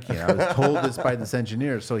not drinking. I was told this by this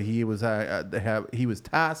engineer. So he was he was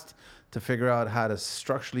tasked to figure out how to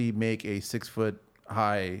structurally make a 6-foot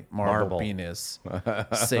high marble penis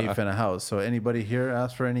safe in a house. So anybody here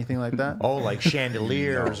ask for anything like that? Oh, like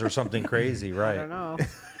chandeliers or something crazy, right? I don't know.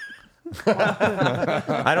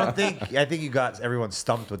 I think you got everyone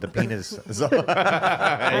stumped with the penis. So,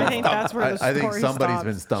 I think that's where the I think story somebody's stops.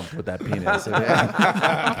 been stumped with that penis.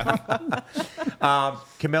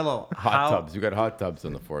 Camilo, Hot tubs. You got hot tubs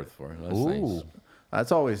on the 4th floor. That's nice.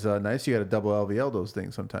 That's always nice. You got to double LVL those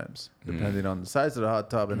things sometimes, depending on the size of the hot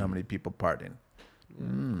tub and how many people partying.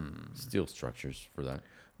 Steel structures for that.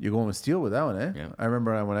 You're going with steel with that one, eh? Yeah. I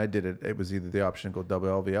remember when I did it, it was either the option to go double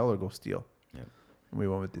LVL or go steel. Yeah. And we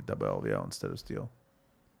went with the double LVL instead of steel.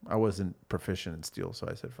 I wasn't proficient in steel, so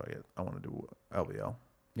I said, fuck it. I want to do LVL.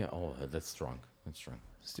 Yeah. Oh, that's strong. That's strong.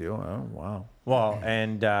 Steel? Oh, wow. well,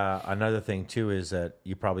 and another thing too is that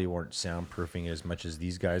you probably weren't soundproofing as much as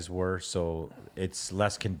these guys were, so it's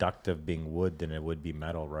less conductive being wood than it would be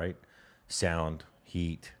metal, right? Sound,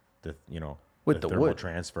 heat, With the thermal wood.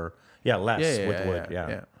 transfer. Yeah, less with wood. Yeah.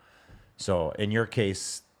 yeah. So in your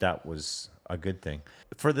case, that was a good thing.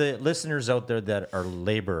 For the listeners out there that are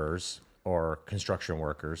laborers or construction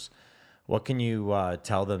workers, what can you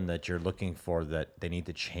tell them that you're looking for that they need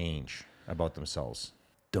to change about themselves?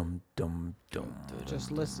 Dum, dum, dum. Just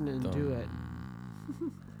listen and do it.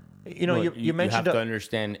 Well, You mentioned have to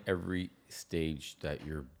understand every stage that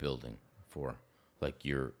you're building for. Like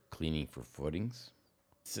you're cleaning for footings.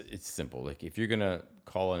 It's simple. Like if you're gonna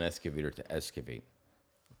call an excavator to excavate,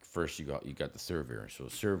 first you got the surveyor. So a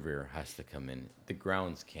surveyor has to come in. The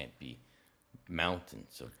grounds can't be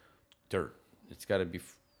mountains of dirt. It's got to be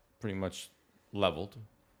pretty much leveled,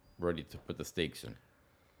 ready to put the stakes in.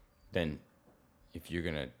 Then, if you're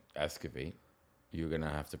gonna excavate, you're gonna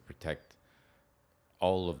have to protect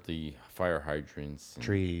all of the fire hydrants, and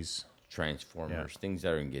trees. transformers, things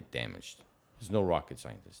that are gonna get damaged. There's no rocket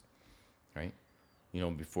scientist, right?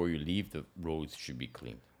 Before you leave, the roads should be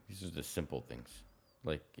cleaned. These are the simple things.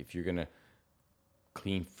 Like if you're gonna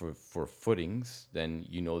clean for footings, then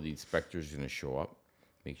the inspector's gonna show up,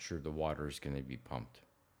 make sure the water is gonna be pumped.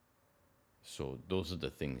 So those are the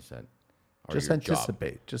things that are Just your job.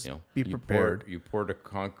 anticipate. Just be You prepared. You pour the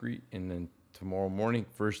concrete, and then tomorrow morning,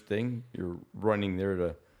 first thing, you're running there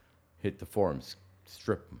to hit the forms,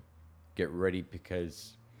 strip them, get ready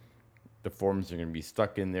because the forms are going to be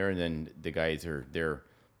stuck in there, and then the guys are there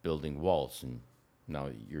building walls, and now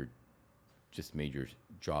you're just made your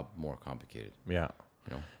job more complicated. Yeah.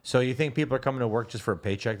 You know? So you think people are coming to work just for a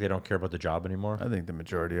paycheck? They don't care about the job anymore? I think the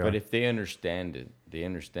majority are. But if they understand it,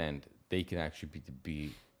 they can actually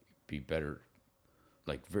be better,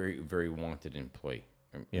 like very, very wanted employee,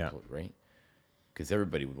 Yeah. right? Because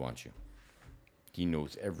everybody would want you. He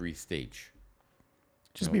knows every stage.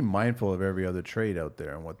 Just be mindful of every other trade out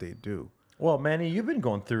there and what they do. Well, Manny, you've been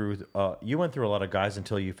going through, you went through a lot of guys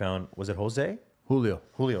until you found, was it Jose?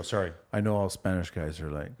 Julio, sorry. I know all Spanish guys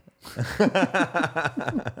are like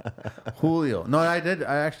Julio. No, I did.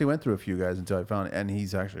 I actually went through a few guys until I found it, and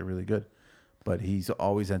he's actually really good. But he's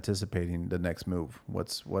always anticipating the next move.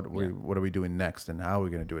 What are we doing next, and how are we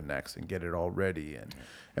going to do it next, and get it all ready.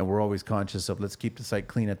 And we're always conscious of let's keep the site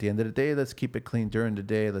clean at the end of the day. Let's keep it clean during the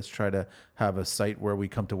day. Let's try to have a site where we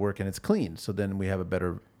come to work and it's clean. So then we have a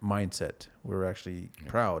better mindset. We're actually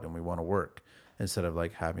proud and we want to work instead of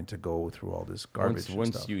like having to go through all this garbage.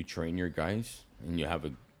 Once you train your guys and you have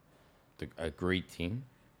a great team,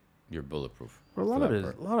 you're bulletproof. But a for lot that of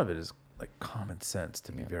part. it, a lot of it is like common sense.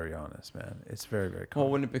 To be very honest, man, it's very, very common.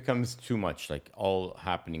 Well, when it becomes too much, like all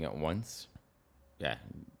happening at once,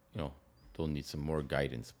 they'll need some more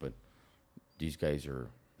guidance. But these guys are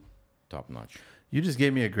top notch. You just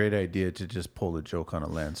gave me a great idea to just pull a joke on a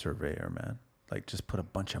land surveyor, man. Like, just put a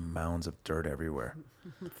bunch of mounds of dirt everywhere.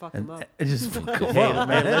 Fuck them up. And just fuck 'em Hey, up,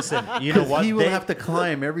 man, listen, you know what? He will have to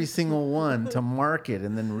climb every single one to mark it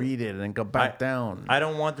and then read it and then go back down. I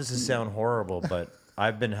don't want this to sound horrible, but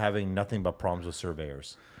I've been having nothing but problems with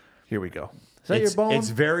surveyors. Here we go. Is that your bone? It's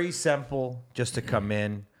very simple just to come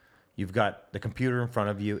in. You've got the computer in front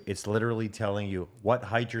of you. It's literally telling you what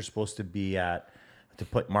height you're supposed to be at to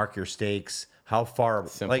mark your stakes, how far.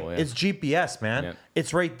 Simple, like, yeah. it's GPS, man. Yeah.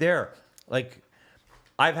 It's right there. Like,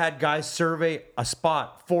 I've had guys survey a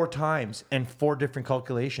spot 4 times and 4 different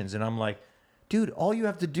calculations. And I'm like, dude, all you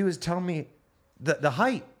have to do is tell me the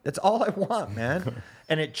height. That's all I want, man.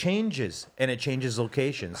 And it changes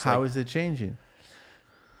locations. How is it changing?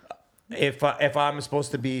 If I'm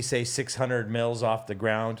supposed to be, say, 600 mils off the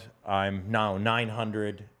ground, I'm now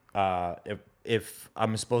 900. If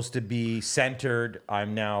I'm supposed to be centered,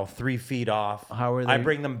 I'm now 3 feet off. How are I they-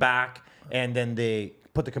 bring them back, and then they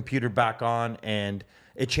put the computer back on, and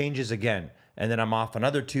it changes again. And then I'm off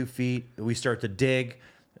another 2 feet. We start to dig.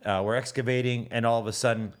 We're excavating, and all of a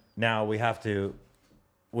sudden, now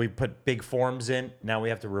we put big forms in. Now we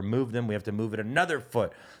have to remove them. We have to move it another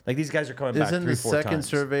foot. Like, these guys are coming back Isn't 3-4 the second times.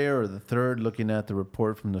 surveyor or the third looking at the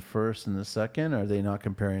report from the first and the second? Are they not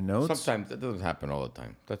comparing notes? Sometimes that doesn't happen all the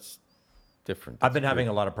time. That's different. I've been having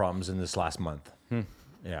a lot of problems in this last month.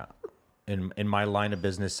 Yeah. In my line of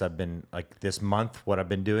business, I've been, like, this month, what I've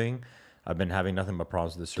been doing, I've been having nothing but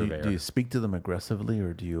problems with the Do surveyor. you speak to them aggressively,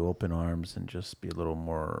 or do you open arms and just be a little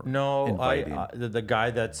more inviting? The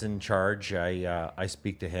guy that's in charge, I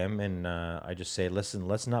speak to him, and I just say, listen,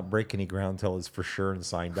 let's not break any ground until it's for sure and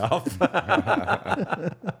signed off.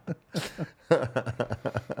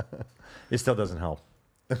 It still doesn't help.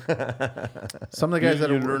 Some of the guys you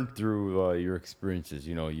that are learn through your experiences.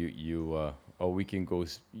 You know, we can go.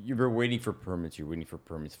 You've been waiting for permits. You're waiting for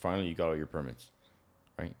permits. Finally, you got all your permits,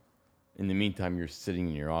 right? In the meantime, you're sitting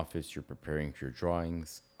in your office. You're preparing for your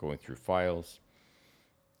drawings, going through files,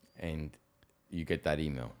 and you get that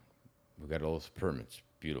email. We got all those permits.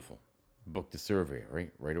 Beautiful. Book the surveyor,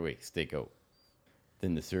 right away. Stake out.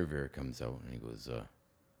 Then the surveyor comes out and he goes,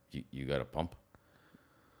 "You got a pump?"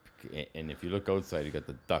 And if you look outside, you got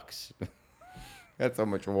the ducks. That's how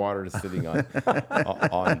much water is sitting on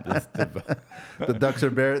this. the ducks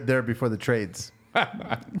are there before the trades.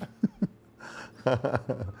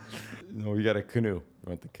 No, you got a canoe. You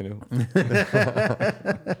want the canoe?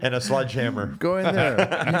 And a sledgehammer. Go in there.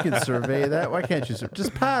 You can survey that. Why can't you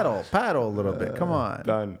just paddle a little bit? Come on.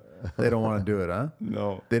 Done. They don't want to do it, huh?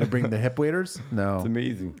 No. They didn't bring the hip waders? No. It's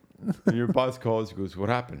amazing. And your boss calls, he goes, "What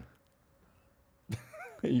happened?"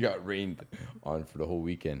 You got rained on for the whole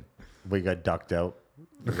weekend. We got ducked out.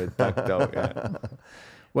 You got ducked out, yeah.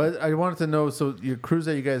 Well, I wanted to know, so your crews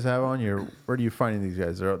that you guys have on, where do you finding these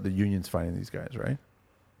guys? The union's finding these guys, right?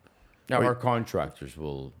 Now, our contractors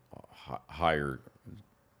will hire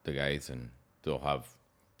the guys, and they'll have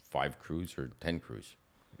 5 crews or 10 crews.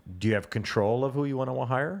 Do you have control of who you want to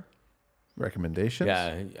hire? Recommendations?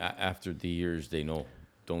 Yeah, after the years, they know.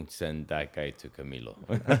 Don't send that guy to Camilo.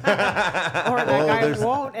 Or that guy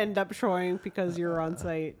won't end up showing because you're on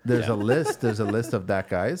site. There's a list. There's a list of that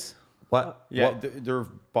guys. What? Yeah, their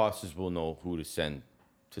bosses will know who to send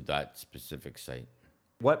to that specific site.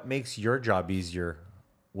 What makes your job easier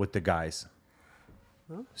with the guys?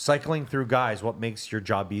 Cycling through guys, what makes your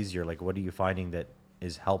job easier? Like, what are you finding that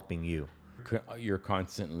is helping you? You're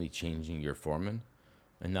constantly changing your foreman,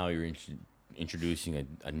 and now you're introducing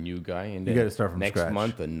a new guy, and You then gotta start from next scratch.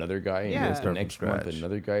 month another guy, and Yeah. You gotta then start from next month scratch.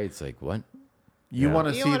 another guy. It's like, what? You Yeah. want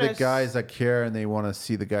to You see wanna the guys that care, and they want to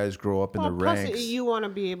see the guys grow up in the Plus, ranks. you want to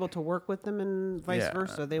be able to work with them and vice Yeah.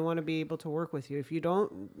 versa. They want to be able to work with you. If you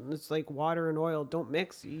don't, it's like water and oil. Don't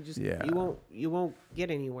mix. You just Yeah. you won't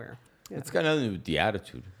get anywhere. Yeah. It's got nothing to do with the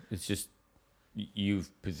attitude. It's just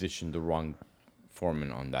you've positioned the wrong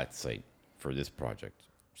foreman on that site for this project.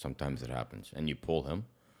 Sometimes it happens, and you pull him,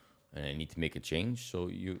 and I need to make a change, so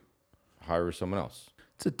you hire someone else.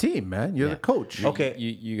 It's a team, man. You're the coach. Okay.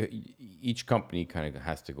 You each company kind of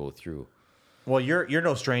has to go through. Well, you're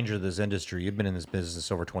no stranger to this industry. You've been in this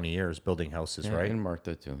business over 20 years, building houses, Yeah, right? and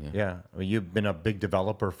Martha too. Yeah. Yeah. I mean, you've been a big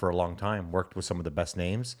developer for a long time, worked with some of the best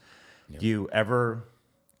names. Do you ever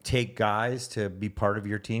take guys to be part of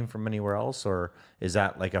your team from anywhere else, or is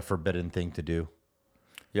that like a forbidden thing to do?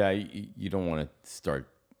 Yeah, you don't want to start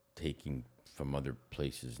taking from other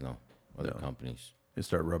places, other companies. You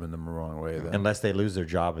start rubbing them the wrong way. Then. Unless they lose their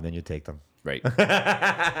job and then you take them. Right. Or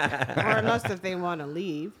unless if they want to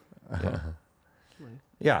leave.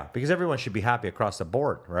 Yeah, because everyone should be happy across the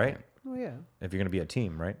board, right? Well, yeah. If you're going to be a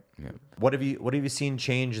team, right? Yeah. What have you seen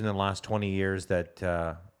change in the last 20 years that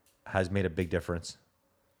has made a big difference?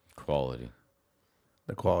 Quality,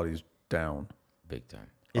 The quality's down. big time.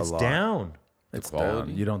 It's lot. down. It's quality?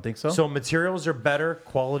 down. You don't think so? So materials are better,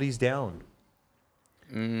 quality's down.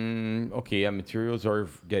 Okay, yeah, materials are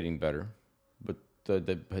getting better, but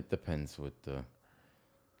it depends with the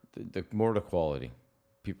more the quality.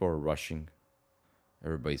 People are rushing.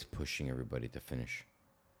 Everybody's pushing everybody to finish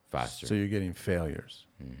faster. So you're getting failures.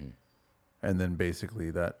 And then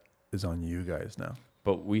basically that is on you guys now.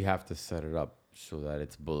 But we have to set it up so that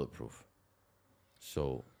it's bulletproof.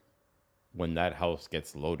 So when that house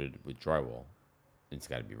gets loaded with drywall, it's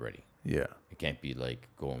got to be ready. Yeah. It can't be like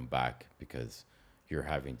going back because you're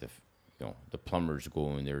having to, the plumbers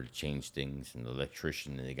go in there to change things and the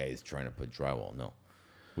electrician and the guy is trying to put drywall. No,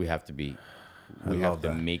 we have to be, we have love to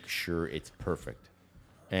that. make sure it's perfect.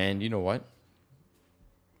 And you know what?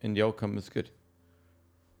 And the outcome is good.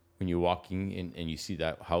 When you're walking in and you see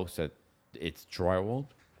that house that it's drywalled,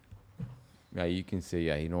 yeah, you can say,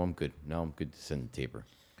 yeah, I'm good. Now I'm good to send the taper.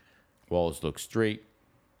 Walls look straight,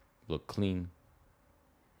 look clean.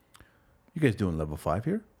 You guys doing level 5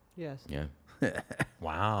 here? Yes. Yeah.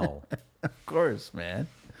 Wow. Of course, man.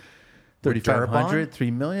 With 3,500,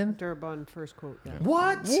 3 million? Durban first quote. Yeah.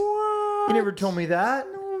 What? You never told me that.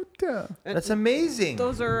 And That's amazing.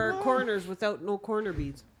 those are our corners without no corner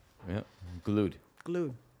beads. Yeah. Glued.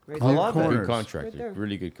 Glued. Right I there. love it. corners. Good contractor. Right there.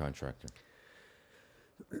 Really good contractor.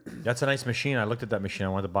 That's a nice machine. I looked at that machine. I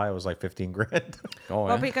wanted to buy it. It was like 15 grand. Oh,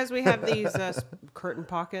 Well, yeah. because we have these curtain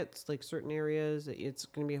pockets, like certain areas, it's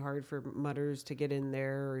going to be hard for mutters to get in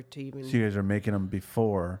there or to even. So you guys are making them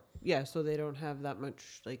before. Yeah, so they don't have that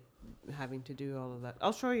much, like, having to do all of that.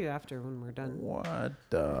 I'll show you after when we're done. What?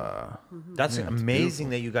 That's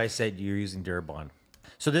amazing that you guys said you're using Durban.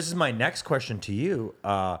 So this is my next question to you.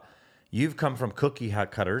 You've come from cookie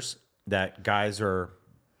hut cutters that guys are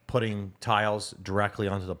putting tiles directly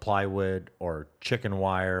onto the plywood or chicken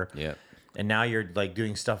wire. Yeah. And now you're like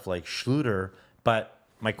doing stuff like Schluter. But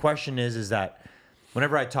my question is that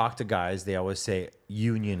whenever I talk to guys, they always say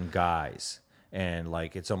union guys. And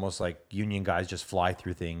like it's almost like union guys just fly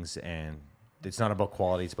through things and it's not about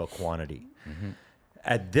quality, it's about quantity.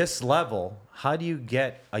 At this level, how do you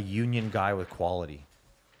get a union guy with quality?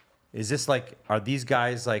 Is this like, are these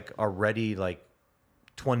guys like already like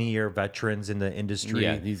 20-year veterans in the industry?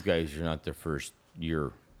 Yeah, these guys are not their first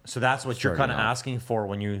year. So that's what you're Starting kind of off. asking for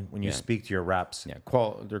when you Yeah. speak to your reps. Yeah,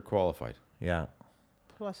 they're qualified. Yeah.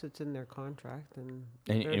 Plus, it's in their contract, and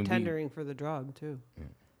And- they're and we- tendering for the job, too.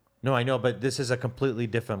 No, I know, but this is a completely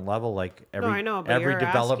different level. Like I know, but every you're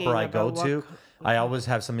developer asking I go about to, what I always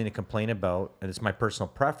have something to complain about, and it's my personal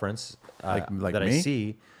preference Like that I me?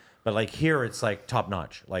 see. But like here, it's like top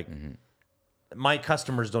notch. Like my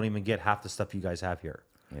customers don't even get half the stuff you guys have here.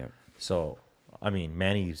 Yeah. So, I mean,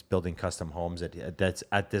 Manny's building custom homes that's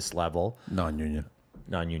at this level, Non-union.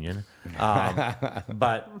 non-union.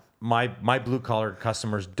 But my blue collar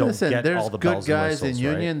customers don't Listen, get there's all the good bells guys and in whistles,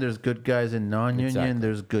 union. right? There's good guys in non-union. Exactly.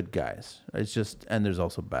 There's good guys. It's just, and there's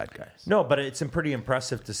also bad guys. No, but it's pretty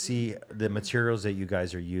impressive to see the materials that you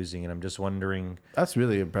guys are using, and I'm just wondering. That's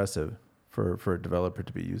really impressive for a developer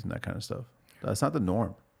to be using that kind of stuff. That's not the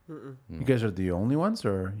norm. You guys are the only ones,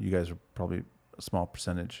 or you guys are probably a small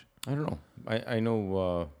percentage? I don't know. I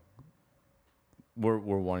know we're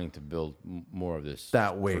wanting to build more of this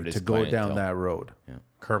That way for this to go down clientele. that road. Yeah.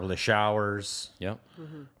 Curbless showers. Yeah.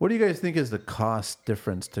 What do you guys think is the cost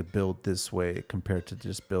difference to build this way compared to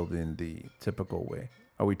just building the typical way?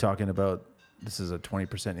 Are we talking about this is a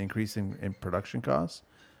 20% increase in production costs?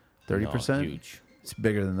 30%? No, huge. It's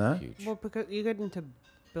bigger than that? Huge. Well, because you get into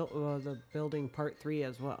the building part 3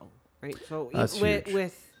 as well, right? So That's huge.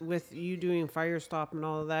 with you doing fire stop and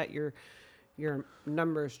all of that, your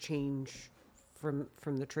numbers change from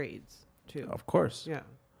the trades too. Of course. Yeah.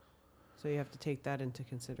 So you have to take that into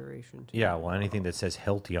consideration too. Yeah, well, anything that says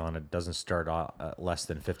Hilti on it doesn't start at less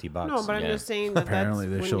than $50. No, but I'm Yeah. just saying that Apparently,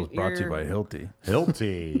 that's this when show's brought to you by you're- Hilti.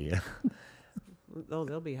 Hilti. Oh,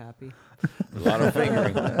 they'll be happy. A lot of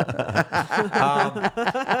fingering. A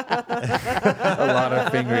lot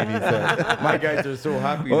of fingering, he said. My guys are so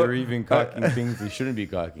happy they're even cocking things they shouldn't be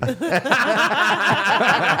cocking.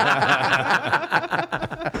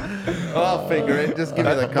 I'll figure it. Just give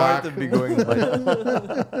me the cock. Martha be going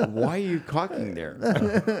like, why are you cocking there?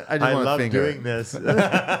 I just I want to love finger doing it. this.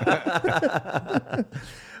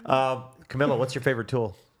 Camilla, what's your favorite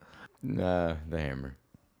tool? Nah, the hammer.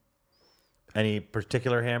 Any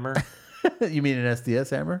particular hammer? You mean an SDS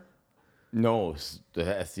hammer? No, the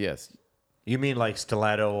SDS. You mean like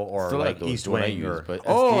stiletto or Stiletto like is east what I wing? use, Or... but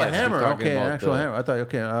Oh, STS, a we're hammer. talking Okay, an about actual the- hammer. I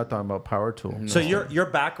thought about power tool. So your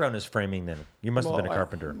background is framing then. You must have been a Well,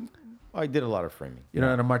 carpenter. I did a lot of framing. You're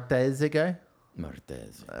not a Martez guy?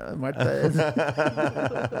 Martez. Martez.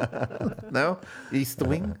 No? East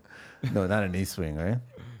wing? No, not an east wing, right?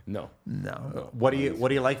 No. No. What do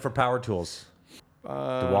you like for power tools?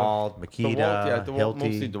 DeWalt, Makita, DeWalt, yeah, DeWalt,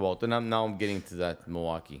 mostly Hilti. DeWalt. And now I'm getting to that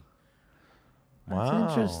Milwaukee. That's Wow.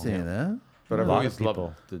 interesting, huh? But I've lot always of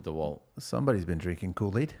people. loved the DeWalt. Somebody's been drinking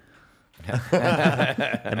Kool-Aid.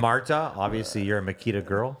 And Marta, obviously you're a Makita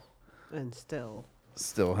girl. And still.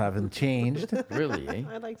 Still haven't changed. Really, eh?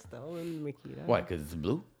 I like Still and Makita. Why? Because it's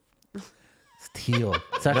blue? It's teal.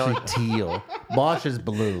 It's actually teal. Bosch is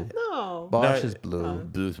blue. No. Bosch is blue.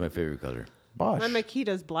 Blue's my favorite color. Bosch. My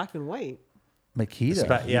Makita's black and white.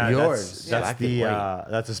 Makita. Yeah, Yours. That's Black the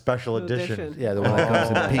and that's a special New edition. edition. Yeah, the one that comes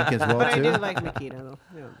in pink as well, But I too. do like Makita though.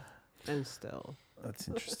 Yeah. And Still. That's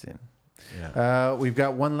interesting. Yeah. We've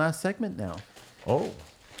got one last segment now. Oh,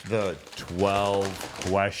 the 12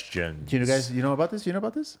 questions. Do you guys, you know about this? You know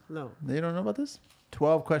about this? No. You don't know about this?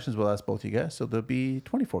 12 questions we'll ask both you guys, so there'll be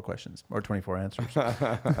 24 questions or 24 answers. All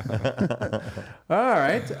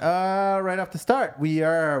right. Right off the start,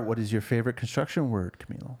 what is your favorite construction word,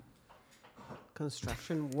 Camilo?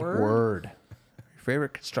 Construction word. Word. Your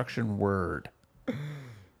favorite construction word.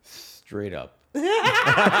 Straight up.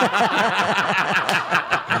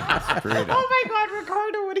 Oh my God,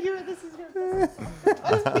 Ricardo would hear this is your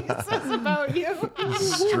what he says about you.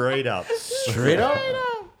 Straight up. Straight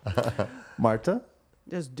up. Marta?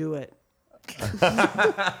 Just do it.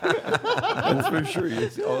 That's for sure. You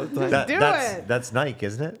see all the time. Do that's, it. That's Nike,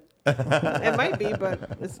 isn't it? It might be, but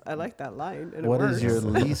I like that line. And What it is works. your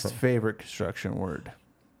least favorite construction word?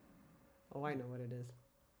 Oh, I know what it is.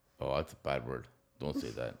 Oh, that's a bad word. Don't say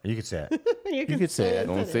that. You could say it. You could say it.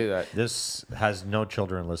 Don't say that. This has no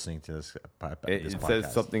children listening to this. It Podcast.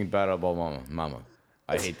 says something bad about mama.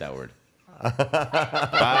 I hate that word.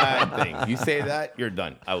 Bad thing. You say that, you're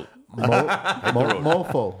done. Out.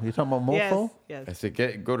 Mofo. You talking about mofo? Yes. I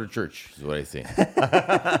said, go to church, is what I say.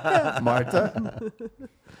 Marta?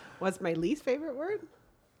 What's my least favorite word?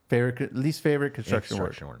 Least favorite construction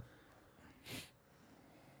word.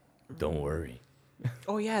 Don't worry.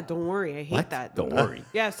 Oh yeah, don't worry. I hate that. Don't worry.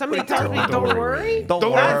 Yeah, if somebody tells me don't worry. Don't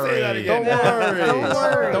Don't worry. say that again. Don't worry. Don't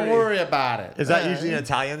worry. Don't worry about it. Is that usually an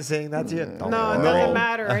Italian saying that to you? Don't No, it worry. doesn't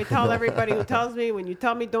matter. I tell everybody who tells me when you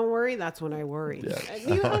tell me don't worry, that's when I worry.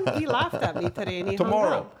 And he laughed at me today and he hung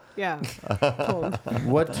Tomorrow. up. Yeah. Told him.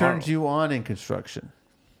 What turns you on in construction?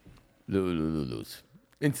 Lose.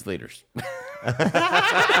 Insulators. Well,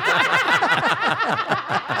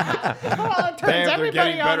 it turns Damn, they're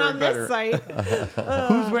everybody getting on better and this better. site.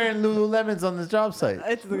 Who's wearing Lululemons on this job site?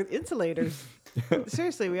 It's the insulators.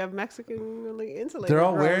 Seriously, we have Mexican insulators. They're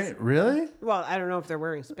all wearing. Really? Well, I don't know if they're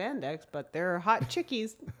wearing spandex, but they're hot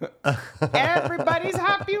chickies. Everybody's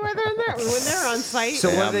happy when they're on site. So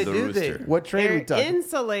what I'm do they the do? rooster. What trade They're we talking?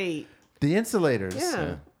 insulate. The insulators.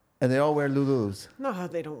 Yeah. And they all wear Lulus. No,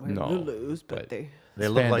 they don't wear No, Lulus, but but- they. They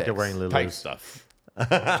look like Spandex. they're wearing Tight Lulus. stuff.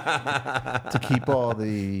 To keep all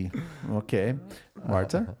the. Okay.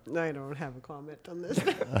 Marta? I don't have a comment on this.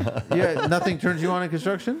 Yeah, nothing turns you on in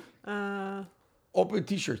construction? Open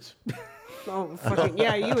t-shirts. Oh, fucking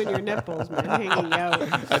yeah, you and your nipples, man, hanging out.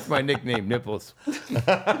 That's my nickname, Nipples.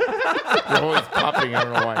 They're always popping. I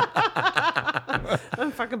don't know why.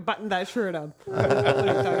 I'm fucking button that shirt up. What are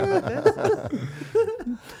you talking about this?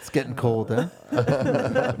 It's getting cold, huh?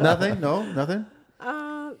 Nothing? No? Nothing?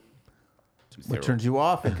 What turns you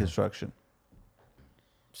off in construction?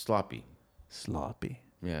 Sloppy. Sloppy.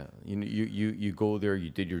 Yeah, you go there, you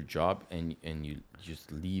did your job, and you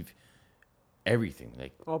just leave everything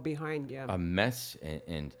like All behind, yeah. a mess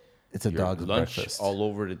and It's a your dog's lunch breakfast. all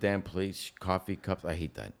over the damn place, coffee cups. I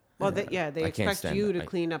hate that. Well, they I can't expect stand you that. to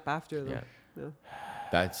clean up after them. Yeah. Yeah.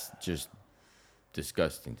 That's just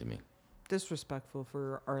disgusting to me. Disrespectful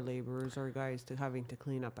for our laborers, our guys, to having to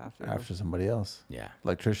clean up after them. After somebody else. Yeah.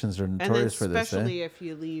 Electricians are And then notorious for this. Eh? especially if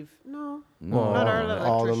you leave. No, Well, not our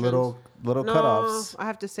all the little no, cutoffs. I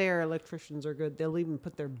have to say our electricians are good. They'll even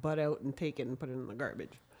put their butt out and take it and put it in the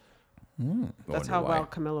garbage. That's how well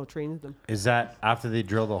Camilo trains them. Is that after they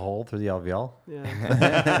drill the hole through the LVL?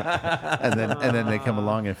 Yeah. And then they come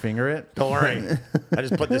along and finger it. Don't worry. I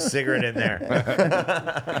just put the cigarette in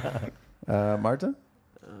there. Marta?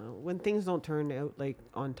 When things don't turn out like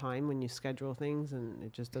on time, when you schedule things and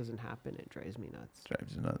it just doesn't happen, it drives me nuts.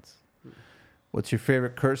 Drives you nuts. What's your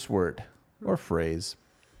favorite curse word or phrase?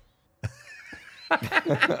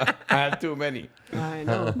 I have too many. I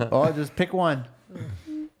know. Oh, just pick one.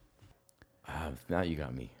 Now you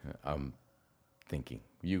got me. thinking.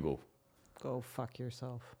 You go. Go fuck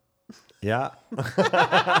yourself. Yeah.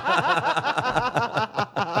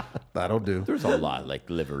 That'll do. There's a lot like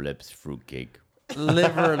liver lips, fruitcake.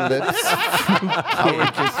 Liver lips. I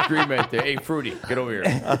would just scream at there, hey, Fruity, get over here.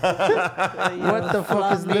 What the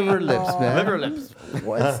fuck is liver lips, man? Liver lips.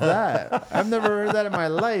 What's that? I've never heard that in my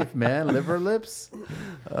life, man. Liver lips.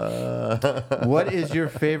 What is your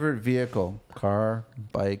favorite vehicle? Car,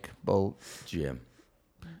 bike, boat, GM.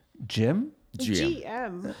 gym?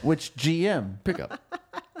 GM. Which GM? Pickup.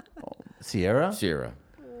 Sierra? Sierra.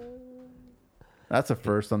 That's a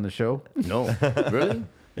first on the show. No. Really?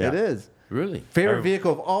 It is. Really? Favorite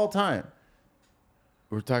vehicle of all time?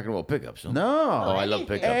 We're talking about pickups. No. No. Oh, I love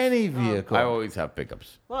pickups. Any vehicle. I always have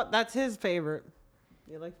pickups. Well, that's his favorite.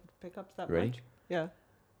 You like pickups that Ready? much? Yeah.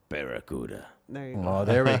 Barracuda. There you go. Oh,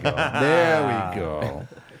 there we go. There we go.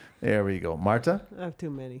 There we go. Marta? I have too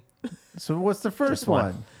many. So what's the first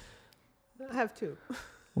one? I have two.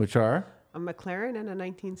 Which are? A McLaren and a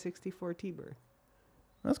 1964 T-Bird.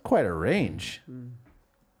 That's quite a range.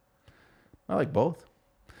 I like both.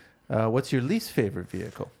 What's your least favorite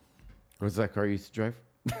vehicle? What's that car you used to drive?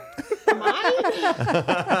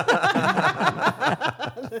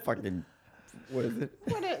 Fucking, what is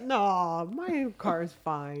it? No, my car's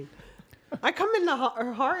fine. I come in the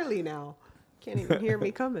Harley now. Can't even hear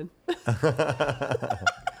me coming.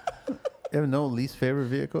 You have no least favorite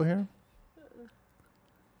vehicle here?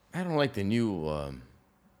 I don't like the new,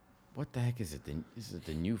 what the heck is it? Is it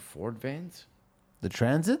the new Ford vans? The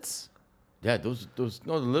Transits? Yeah, those,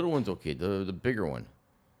 no, the little one's okay. The bigger one.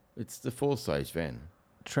 It's the full-size van.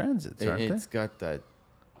 Transits, aren't It's got that,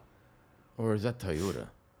 or is that Toyota?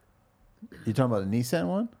 they? You talking about a Nissan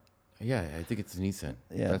one? Yeah, I think it's a Nissan.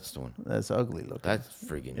 Yeah. That's the one. That's ugly looking. That's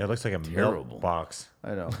friggin' Yeah, it looks like a terrible. milk box.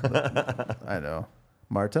 I know. I know.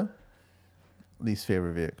 Marta? Least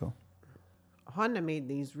favorite vehicle? Honda made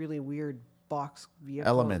these really weird box vehicles.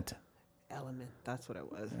 Element. That's what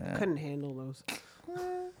it was. Couldn't handle those.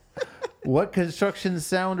 What construction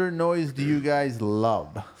sound or noise do you guys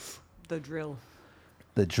love? The drill.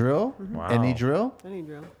 The drill? Wow. Any drill? Any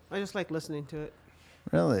drill. I just like listening to it.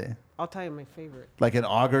 Really? I'll tell you my favorite. Like an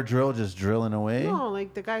auger drill just drilling away? No,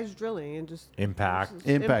 like the guy's drilling and just Impact. just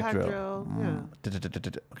Impact drill. Yeah.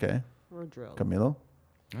 Okay. Or drill. Camilo?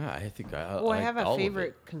 I think I Oh, I like have all a of it.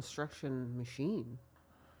 favorite construction machine.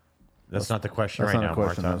 That's not the question That's right not now, a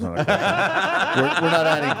question. Marta. That's not a question. we're not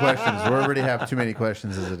adding questions. We already have too many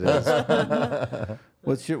questions as it is.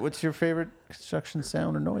 What's your favorite construction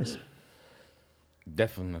sound or noise?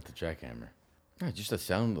 Definitely not the jackhammer. No, just the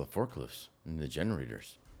sound of the forklifts and the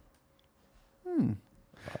generators.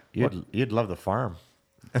 You'd love the farm.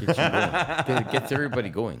 Gets you going. It gets everybody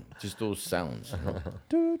going. Just those sounds.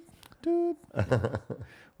 Dude, dude.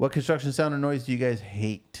 What construction sound or noise do you guys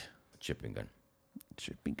hate? Chipping gun.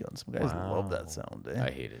 Chipping guns. Some guys love that sound, eh? I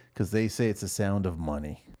hate it. Because they say it's the sound of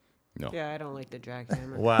money. No. Yeah, I don't like the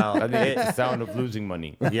jackhammer. Well, I think it's the sound of losing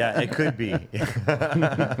money. yeah, it could be.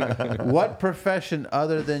 What profession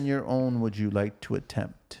other than your own would you like to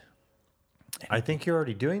attempt? I think you're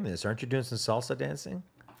already doing this. Aren't you doing some salsa dancing?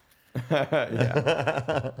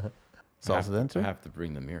 Salsa I dancer? have to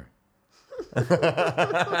bring the mirror.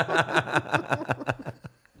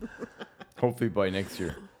 Hopefully by next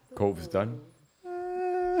year, Cove's done.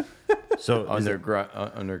 So Under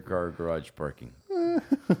car garage parking.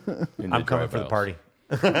 I'm coming for the party.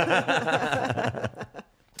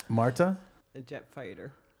 Marta? A jet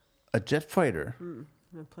fighter. A jet fighter.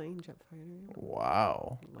 A plane jet fighter.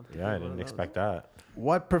 Wow. Love to Yeah, do I one didn't of expect that.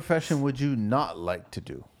 What profession would you not like to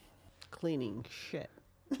do? those. Cleaning shit.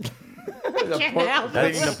 That's I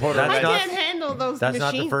can't handle those That's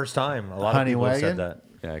machines. not the first time. A lot Honey of people have wagon? said that.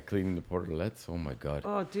 Yeah, cleaning the portalettes. Oh my god,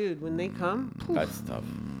 Oh, dude, when they come, that's tough.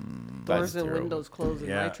 doors That's and terrible. windows close in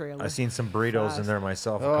my Yeah, trailer. I've seen some burritos in there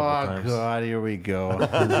myself a couple Oh, times. God, here we go.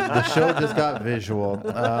 The show just got visual.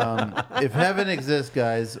 If heaven exists,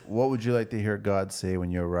 guys, what would you like to hear God say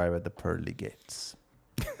when you arrive at the pearly gates?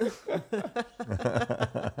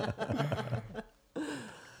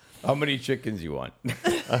 How many chickens you want?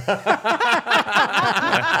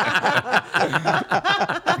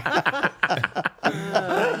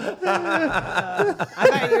 I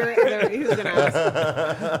thought he was going to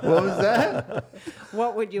ask, What was that?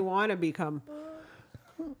 what would you want to become?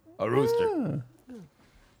 A rooster.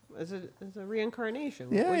 As a reincarnation.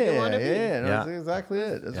 What Yeah, would you want to be? yeah. No, Yeah. That's exactly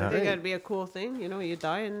it. That's Yeah. I think great. that'd be a cool thing. You know, you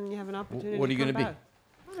die and you have an opportunity. what are you to come gonna be? back.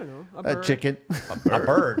 I don't know. A bird. chicken. A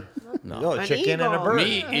bird. No. a An chicken and a eagle. bird.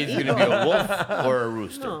 Me is going to be a wolf or a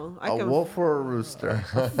rooster. No, I A can wolf or a rooster?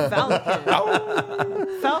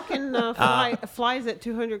 Falcon. Falcon flies at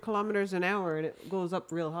 200 kilometers an hour and it goes up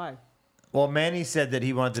real high. Well, Manny said that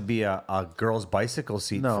he wanted to be a girl's bicycle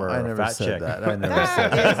seat No, for I a never fat said chick. that. I never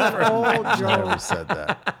said that. That is an old I never joke. said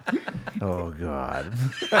that. Oh God.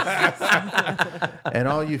 And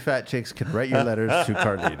all you fat chicks can write your letters to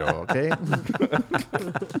Carlito, okay?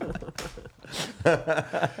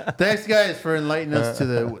 Thanks, guys, for enlightening us to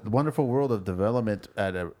the wonderful world of development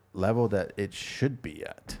at a level that it should be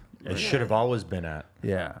at. It should have always been at.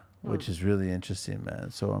 Yeah, which is really interesting,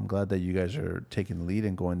 man. So I'm glad that you guys are taking the lead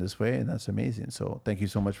and going this way, and that's amazing. So thank you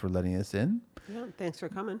so much for letting us in. Yeah, thanks for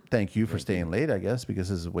coming. Thank you for staying late, I guess, because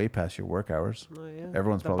this is way past your work hours. Oh, yeah.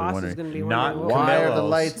 Everyone's the probably boss wondering, is gonna be Not wondering why are the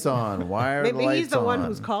Camilo's. lights on? Why are the Maybe lights he's the on? one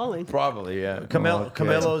who's calling. Probably, yeah.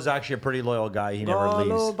 Camilo's actually a pretty loyal guy. He never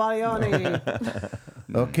Golo leaves. Baliani.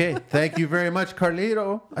 Okay, thank you very much,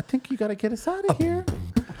 Carlito. I think you got to get us out of here.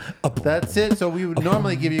 That's it. So we would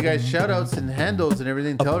normally give you guys shout outs and handles and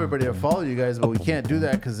everything, tell everybody to follow you guys, but we can't do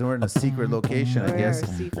that because we're in a secret location, I We're guess. a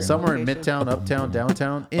secret Somewhere in location. Midtown, Uptown,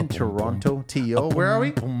 Downtown, in Toronto, TO. Where are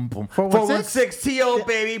we? 416? 416 TO,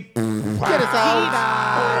 baby. Get us out.